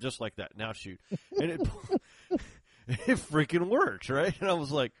 "Yep, just like that. Now shoot." And it freaking works, right? And I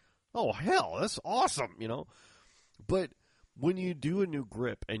was like, "Oh hell, that's awesome," But when you do a new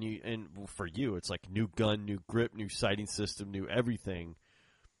grip and for you, it's like new gun, new grip, new sighting system, new everything.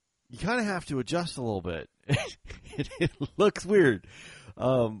 You kind of have to adjust a little bit. It looks weird,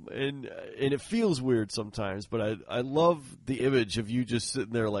 and it feels weird sometimes. But I love the image of you just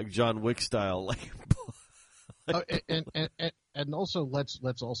sitting there like John Wick style, like. And also let's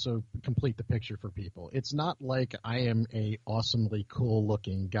also complete the picture for people. It's not like I am a awesomely cool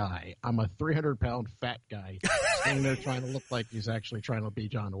looking guy. I'm a 300-pound fat guy standing there trying to look like he's actually trying to be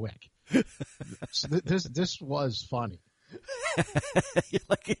John Wick. So this was funny.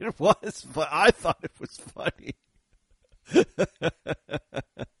 Like it was, but I thought it was funny.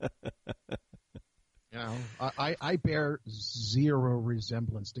 I bear zero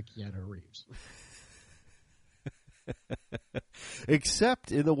resemblance to Keanu Reeves.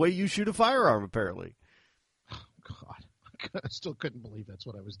 Except in the way you shoot a firearm, apparently. Oh, God. I still couldn't believe that's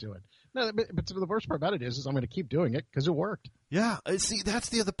what I was doing. No, but the worst part about it is I'm going to keep doing it because it worked. Yeah, see, that's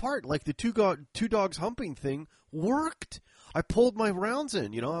the other part. Like the two dogs humping thing worked. I pulled my rounds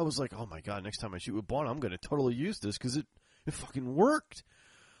in. I was like, oh my God, next time I shoot with Bond, I'm going to totally use this because it fucking worked.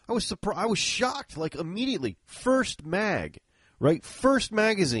 I was surprised. I was shocked, like immediately. First mag, right? First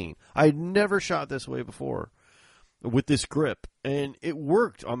magazine. I had never shot this way before with this grip, and it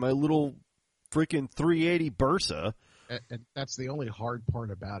worked on my little freaking 380 Bersa. And that's the only hard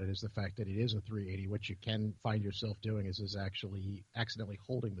part about it is the fact that it is a 380. What you can find yourself doing is actually accidentally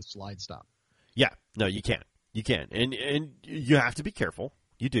holding the slide stop. Yeah, no, you can't. You can, and you have to be careful.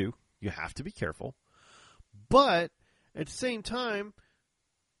 You do. You have to be careful. But at the same time,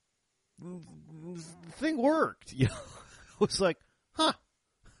 the thing worked. I was like, huh,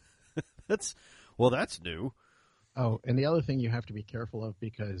 that's new. Oh, and the other thing you have to be careful of,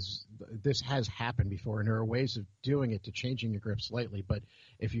 because this has happened before, and there are ways of doing it to changing your grip slightly, but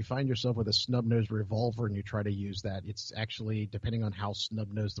if you find yourself with a snub-nosed revolver and you try to use that, it's actually, depending on how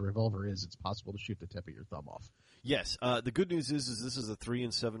snub-nosed the revolver is, it's possible to shoot the tip of your thumb off. Yes. The good news is this is a 3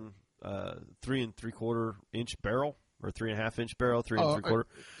 3/4 inch barrel, or 3.5 inch barrel, 3 3/4.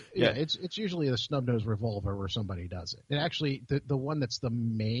 Yeah, it's usually a snub-nosed revolver where somebody does it. And actually, the one that's the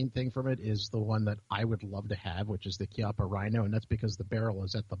main thing from it is the one that I would love to have, which is the Chiappa Rhino, and that's because the barrel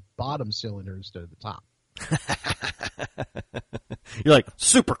is at the bottom cylinder instead of the top. You're like,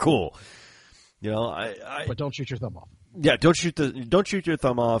 super cool. But don't shoot your thumb off. Yeah, don't shoot your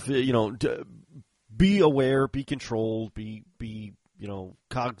thumb off. Be aware, be controlled, be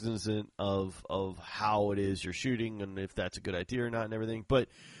cognizant of how it is you're shooting and if that's a good idea or not and everything. But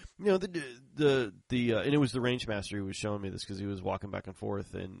You know, and it was the Rangemaster who was showing me this because he was walking back and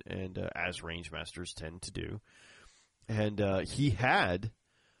forth, and as Rangemasters tend to do, and he had.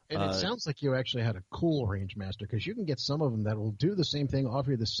 And it sounds like you actually had a cool Rangemaster, because you can get some of them that will do the same thing,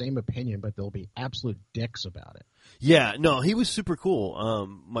 offer you the same opinion, but they'll be absolute dicks about it. Yeah, no, he was super cool.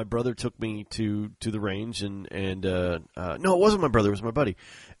 My brother took me to the range, and no, it wasn't my brother, it was my buddy,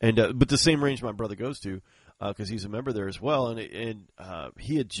 and but the same range my brother goes to. Because he's a member there as well, and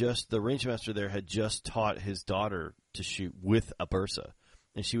he had the Rangemaster there had just taught his daughter to shoot with a Bersa,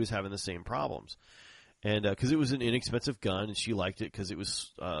 and she was having the same problems. And because it was an inexpensive gun, and she liked it because it was,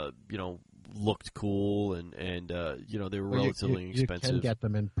 looked cool, and they were relatively inexpensive. You can get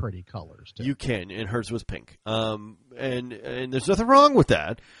them in pretty colors too. You can, and hers was pink. And there's nothing wrong with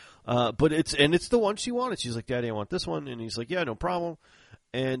that. But it's the one she wanted. She's like, "Daddy, I want this one," and he's like, "Yeah, no problem."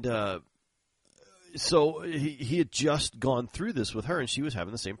 And so he had just gone through this with her, and she was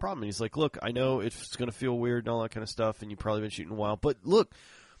having the same problem. And he's like, "Look, I know it's going to feel weird and all that kind of stuff, and you've probably been shooting a while, but look,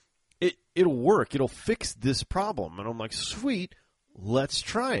 it'll work. It'll fix this problem." And I'm like, "Sweet, let's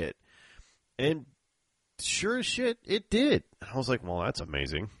try it." And sure as shit, it did. And I was like, "Well, that's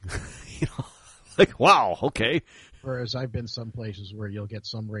amazing." Like, wow, okay. Whereas I've been some places where you'll get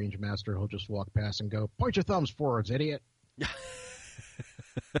some Rangemaster who'll just walk past and go, "Point your thumbs forwards, idiot."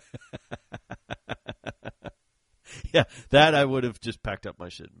 Yeah, that I would have just packed up my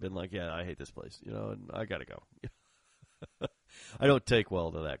shit and been like, "Yeah, I hate this place, and I gotta go." I don't take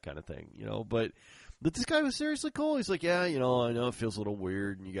well to that kind of thing, but this guy was seriously cool. He's like, "Yeah, I know it feels a little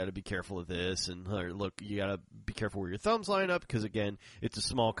weird, and you got to be careful of this, and look, you got to be careful where your thumbs line up, because again, it's a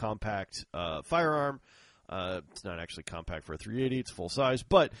small, compact firearm. It's not actually compact for a 380; it's full size,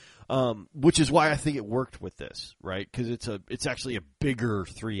 but which is why I think it worked with this, right? Because it's actually a bigger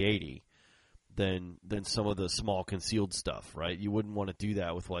 380. Than some of the small concealed stuff, right? You wouldn't want to do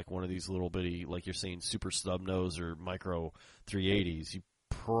that with like one of these little bitty, like you're saying, super stub nose or micro 380s. You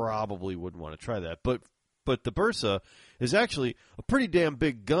probably wouldn't want to try that. But the Bersa is actually a pretty damn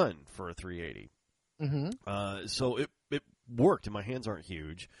big gun for a 380. Mm-hmm. So it worked, and my hands aren't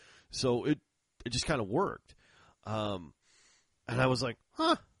huge, so it just kind of worked. And I was like,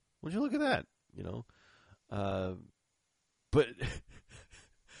 "Huh? Would you look at that?" But.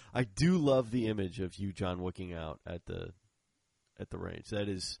 I do love the image of you, John Wicking out at the range. That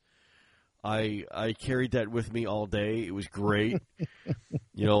is, I carried that with me all day. It was great.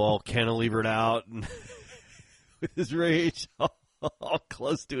 All cantilevered out and with his rage all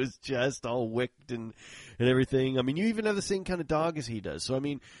close to his chest, all wicked and everything. I mean, you even have the same kind of dog as he does. So, I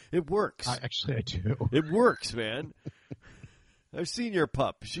mean, it works. Actually, I do. It works, man. I've seen your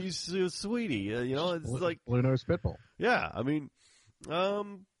pup. She's a sweetie. It's like Blue Nose Pitbull. Yeah, I mean,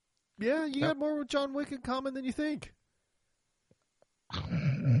 yeah, you got more with John Wick in common than you think.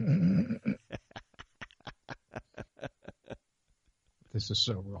 This is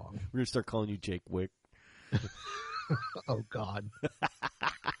so wrong. We're going to start calling you Jake Wick. Oh, God.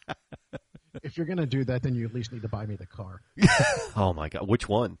 If you're going to do that, then you at least need to buy me the car. Oh, my God. Which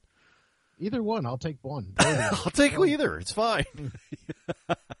one? Either one. I'll take one. I'll take either. It's fine.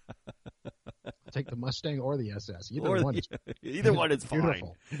 I'll take the Mustang or the SS. Either one is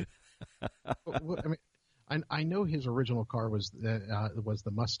beautiful. Fine. I mean, I know his original car was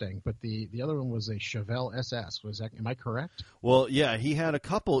the Mustang, but the other one was a Chevelle SS. Am I correct? Well, yeah, he had a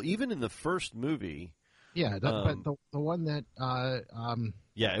couple, even in the first movie. Yeah, but the one that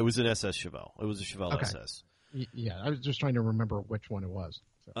yeah, it was an SS Chevelle. It was a Chevelle okay. SS. Yeah, I was just trying to remember which one it was.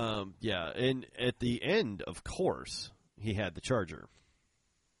 So. Yeah, and at the end, of course, he had the Charger.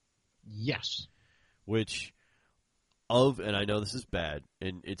 Yes. Which, and I know this is bad,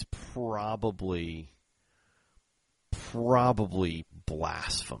 and it's probably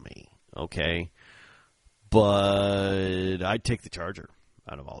blasphemy, okay? But I'd take the Charger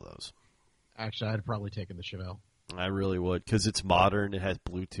out of all those. Actually, I'd probably taken the Chevelle. I really would, because it's modern, it has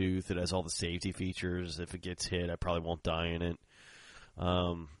Bluetooth, it has all the safety features. If it gets hit, I probably won't die in it.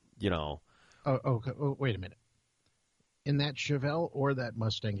 Oh, wait a minute. In that Chevelle or that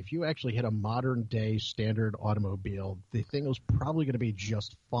Mustang, if you actually hit a modern-day standard automobile, the thing was probably going to be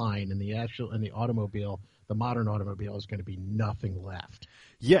just fine. In the automobile, the modern automobile is going to be nothing left.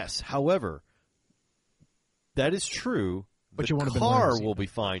 Yes, however, that is true. But the the car will be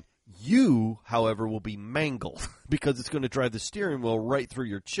fine. You, however, will be mangled because it's going to drive the steering wheel right through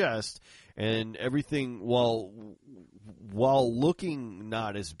your chest, and everything, while looking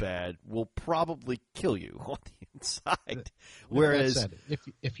not as bad, will probably kill you on the inside. Whereas, that said,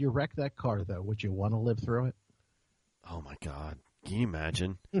 if you wreck that car, though, would you want to live through it? Oh my God! Can you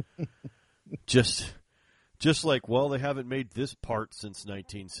imagine? just Just like, well, they haven't made this part since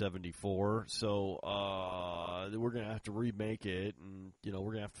 1974, so we're going to have to remake it, and, we're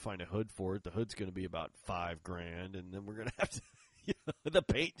going to have to find a hood for it. The hood's going to be about $5,000, and then we're going to have to, the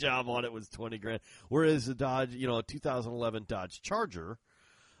paint job on it was $20,000. Whereas the Dodge, a 2011 Dodge Charger,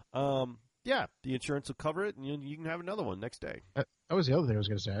 the insurance will cover it, and you can have another one next day. That was the other thing I was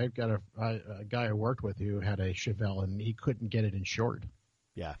going to say. I've got a guy I worked with who had a Chevelle, and he couldn't get it insured.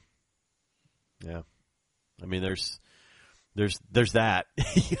 Yeah. Yeah. I mean, there's that.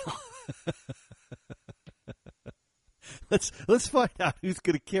 Let's find out who's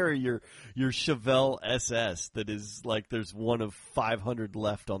going to carry your Chevelle SS that is like there's one of 500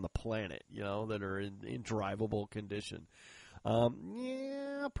 left on the planet, that are in drivable condition.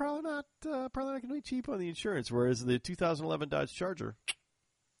 Probably not going to be cheap on the insurance. Whereas the 2011 Dodge Charger,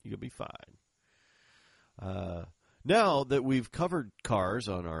 you'll be fine. Now that we've covered cars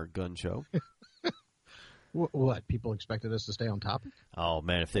on our gun show. What? People expected us to stay on topic? Oh,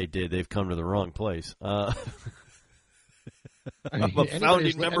 man, if they did, they've come to the wrong place. I'm mean, a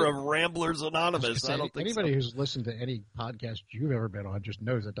founding member of Ramblers Anonymous. Say, I don't think anybody who's listened to any podcast you've ever been on just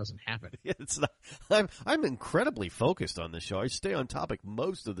knows that doesn't happen. It's not. I'm incredibly focused on this show. I stay on topic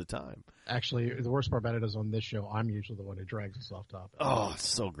most of the time. Actually, the worst part about it is on this show, I'm usually the one who drags us off topic. Oh, it's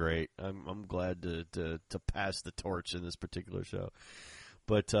so great. I'm glad to pass the torch in this particular show.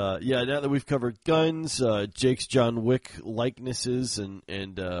 But, now that we've covered guns, Jake's John Wick likenesses and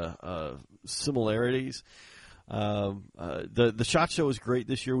similarities, the SHOT Show was great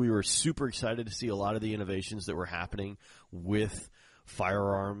this year. We were super excited to see a lot of the innovations that were happening with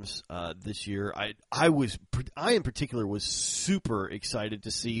firearms this year. I in particular was super excited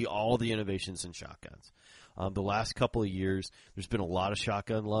to see all the innovations in shotguns. The last couple of years, there's been a lot of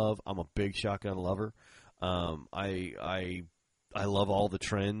shotgun love. I'm a big shotgun lover. I love all the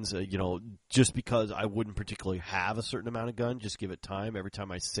trends, just because I wouldn't particularly have a certain amount of gun, just give it time. Every time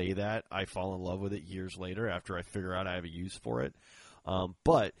I say that, I fall in love with it years later after I figure out I have a use for it.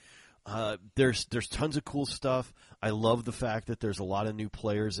 But there's tons of cool stuff. I love the fact that there's a lot of new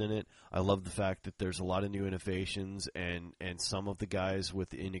players in it. I love the fact that there's a lot of new innovations, and some of the guys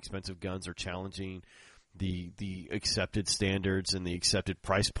with inexpensive guns are challenging the accepted standards and the accepted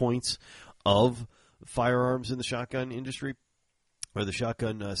price points of firearms in the shotgun industry. Or the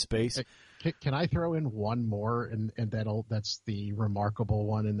shotgun space. Can I throw in one more, and that's the remarkable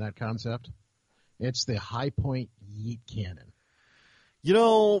one in that concept? It's the Hi-Point Yeet cannon.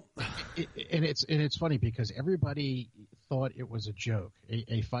 And it's funny because everybody thought it was a joke.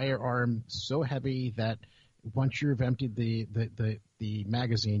 A firearm so heavy that once you've emptied the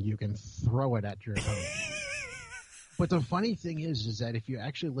magazine, you can throw it at your opponent. But the funny thing is that if you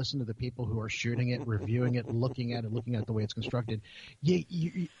actually listen to the people who are shooting it, reviewing it, looking at the way it's constructed,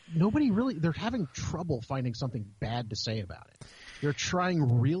 nobody really, they're having trouble finding something bad to say about it. They're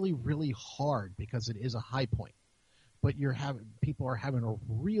trying really, really hard because it is a high point. But people are having a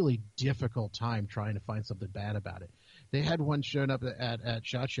really difficult time trying to find something bad about it. They had one shown up at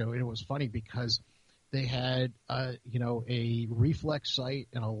SHOT Show, and it was funny because they had, a reflex sight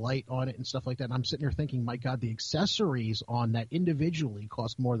and a light on it and stuff like that. And I'm sitting there thinking, my God, the accessories on that individually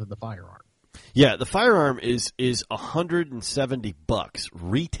cost more than the firearm. Yeah, the firearm is $170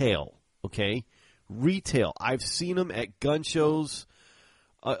 retail. Okay, retail. I've seen them at gun shows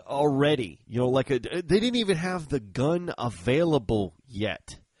already. They didn't even have the gun available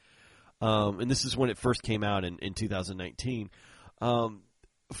yet. And this is when it first came out in 2019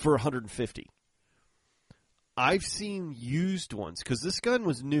 for $150. I've seen used ones, because this gun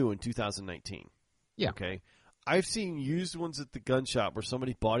was new in 2019. Yeah. Okay. I've seen used ones at the gun shop where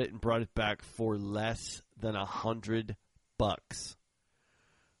somebody bought it and brought it back for less than $100.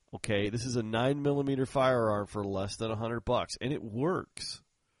 Okay. This is a 9mm firearm for less than $100, and it works.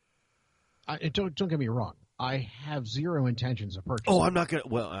 Don't get me wrong. I have zero intentions of purchasing. Oh, I'm not gonna.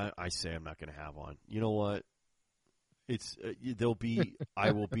 Well, I say I'm not gonna have one. You know what? It's there'll be.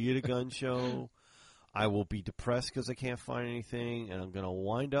 I will be at a gun show. I will be depressed because I can't find anything, and I'm going to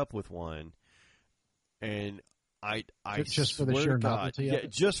wind up with one. And I just for the sheer novelty of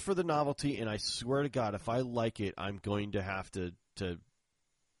it? Just for the novelty, and I swear to God, if I like it, I'm going to have to you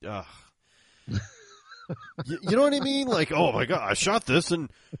know what I mean? Like, oh my God, I shot this,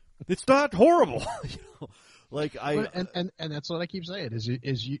 and it's not horrible. And that's what I keep saying is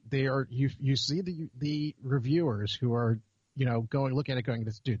you see the reviewers who are looking at it going,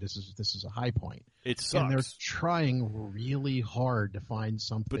 this is a high point. It sucks. And they're trying really hard to find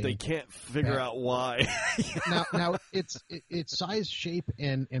something, but they can't figure out why. Now its size, shape,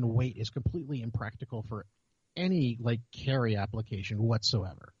 and weight is completely impractical for any carry application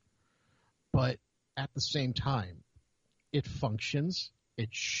whatsoever. But at the same time, it functions, it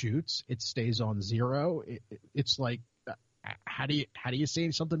shoots, it stays on zero. It's like, how do you say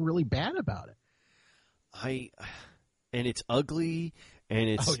something really bad about it? And it's ugly,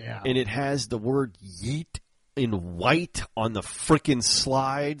 and and it has the word yeet in white on the frickin'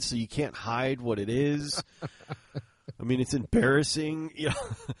 slide, so you can't hide what it is. I mean, it's embarrassing. You know,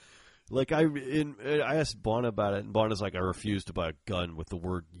 like I asked Bon about it, and Bon is like, I refuse to buy a gun with the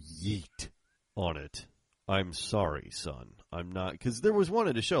word yeet on it. I'm sorry, son. I'm not, because there was one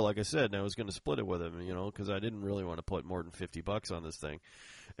at a show, like I said, and I was going to split it with him, you know, because I didn't really want to put more than $50 on this thing.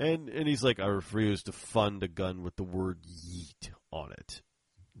 And he's like, I refuse to fund a gun with the word yeet on it.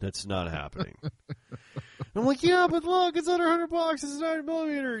 That's not happening. I'm like, yeah, but look, it's under $100. It's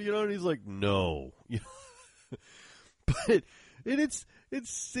 9mm, you know. And he's like, no, but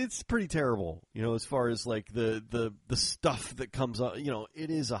it's pretty terrible, you know, as far as like the stuff that comes up. You know, it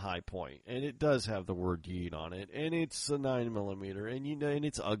is a high point, and it does have the word yeet on it, and it's a 9mm, and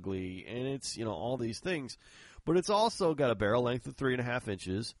it's ugly, and it's, you know, all these things, but it's also got a barrel length of 3.5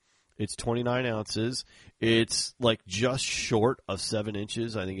 inches. It's 29 ounces. It's like just short of 7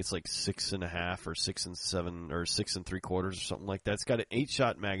 inches. I think it's like 6.5 or 6 and 7 or 6 3/4 or something like that. It's got an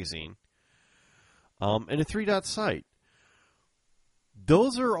 8-shot magazine, and a 3-dot sight.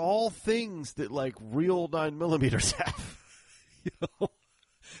 Those are all things that like real 9mm have. You know,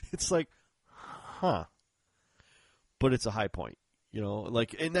 it's like, huh? But it's a high point. You know,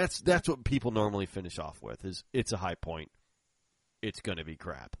 like, and that's what people normally finish off with is it's a high point. It's going to be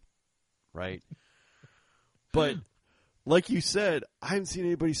crap. Right? But like you said, I haven't seen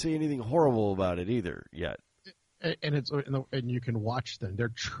anybody say anything horrible about it either yet. And you can watch them.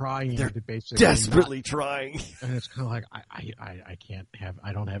 They're trying They're to basically desperately trying. And it's kind of like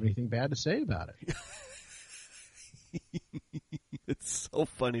I don't have anything bad to say about it. It's so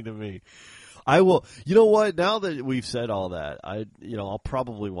funny to me. I will. You know what? Now that we've said all that, I'll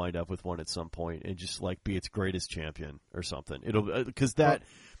probably wind up with one at some point and just like be its greatest champion or something. It'll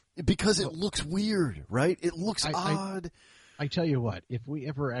because it looks weird, right? It looks odd. I tell you what, if we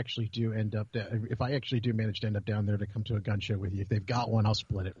ever actually do if I actually do manage to end up down there to come to a gun show with you, if they've got one, I'll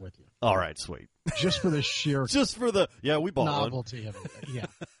split it with you. All right, sweet. Just for the sheer we bought novelty of it. Yeah.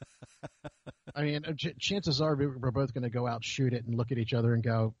 I mean, chances are we're both going to go out, shoot it, and look at each other and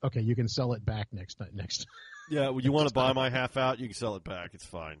go, "Okay, you can sell it back next time." Yeah, well, you want to buy my half out? You can sell it back. It's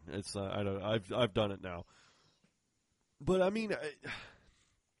fine. It's I've done it now. But I mean,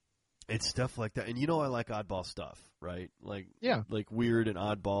 it's stuff like that, and you know I like oddball stuff, right? Like like weird and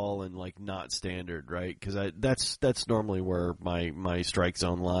oddball and like not standard, right? Because that's normally where my strike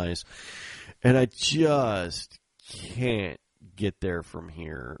zone lies, and I just can't get there from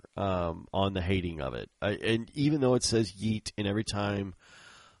here on the hating of it. And even though it says yeet, and every time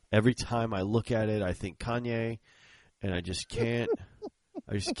I look at it, I think Kanye, and I just can't.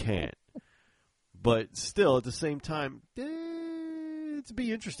 I just can't. But still, at the same time, it'd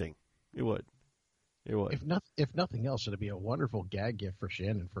be interesting. It would. If nothing else, it'd be a wonderful gag gift for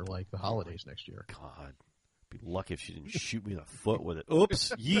Shannon for like the holidays next year. God, be lucky if she didn't shoot me in the foot with it.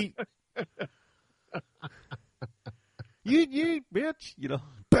 Oops, yeet. Yeet, bitch. You know,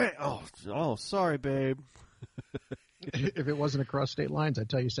 bang. Oh, sorry, babe. If it wasn't across state lines, I'd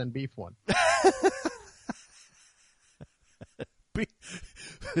tell you send beef one.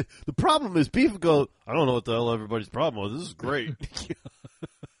 The problem is beef go, I don't know what the hell everybody's problem was. This is great.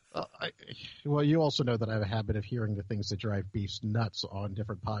 Well, you also know that I have a habit of hearing the things that drive beefs nuts on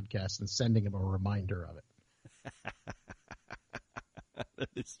different podcasts and sending him a reminder of it. That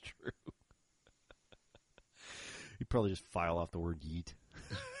is true. You'd probably just file off the word yeet.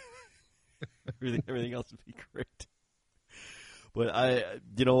 Everything else would be great. But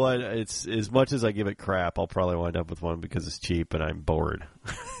you know what? It's as much as I give it crap, I'll probably wind up with one because it's cheap and I'm bored.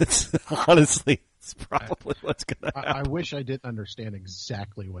 Honestly, it's probably what's going to happen. I wish I didn't understand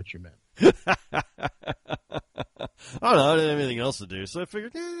exactly what you meant. I don't know. I didn't have anything else to do, so I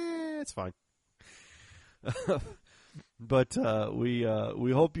figured, it's fine. But we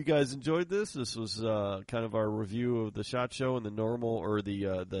hope you guys enjoyed this. This was kind of our review of the SHOT Show and the normal or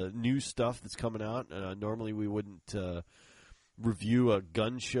the new stuff that's coming out. Normally we wouldn't review a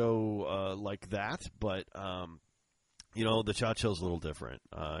gun show like that, but you know, the SHOT Show's a little different.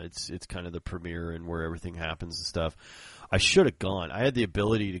 It's kind of the premiere and where everything happens and stuff. I should have gone. I had the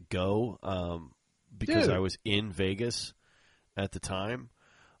ability to go because I was in Vegas at the time,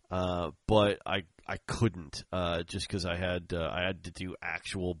 but I couldn't just because I had to do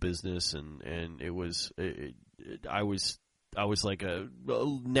actual business and it was I was I was like a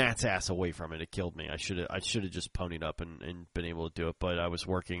gnat's ass away from it. It killed me. I should have just ponied up and been able to do it. But I was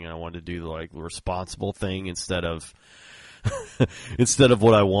working and I wanted to do like the responsible thing instead of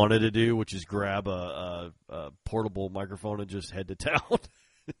what I wanted to do, which is grab a portable microphone and just head to town,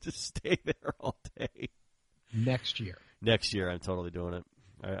 just stay there all day. Next year, I'm totally doing it.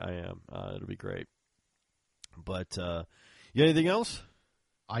 I am. It'll be great. But you anything else?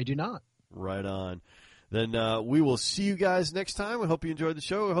 I do not. Right on. Then we will see you guys next time. I hope you enjoyed the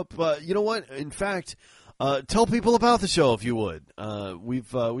show. I hope you know what. In fact, tell people about the show if you would. We've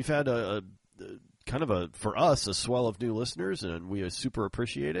had a kind of for us a swell of new listeners, and we super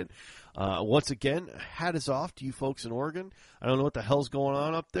appreciate it. Once again, hat is off to you folks in Oregon. I don't know what the hell's going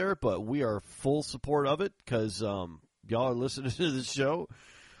on up there, but we are full support of it because y'all are listening to the show.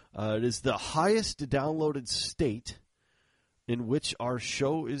 It is the highest downloaded state in which our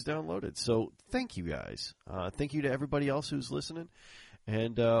show is downloaded. So thank you guys. Thank you to everybody else who's listening.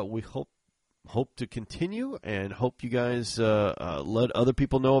 And we hope to continue and hope you guys let other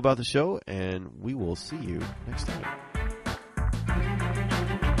people know about the show. And we will see you next time.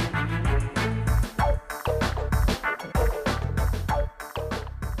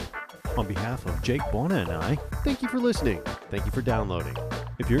 On behalf of Jake Bona and I, thank you for listening. Thank you for downloading.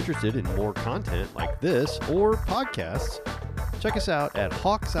 If you're interested in more content like this or podcasts, check us out at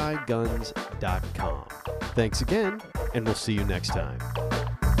hawkeyeguns.com. Thanks again, and we'll see you next time.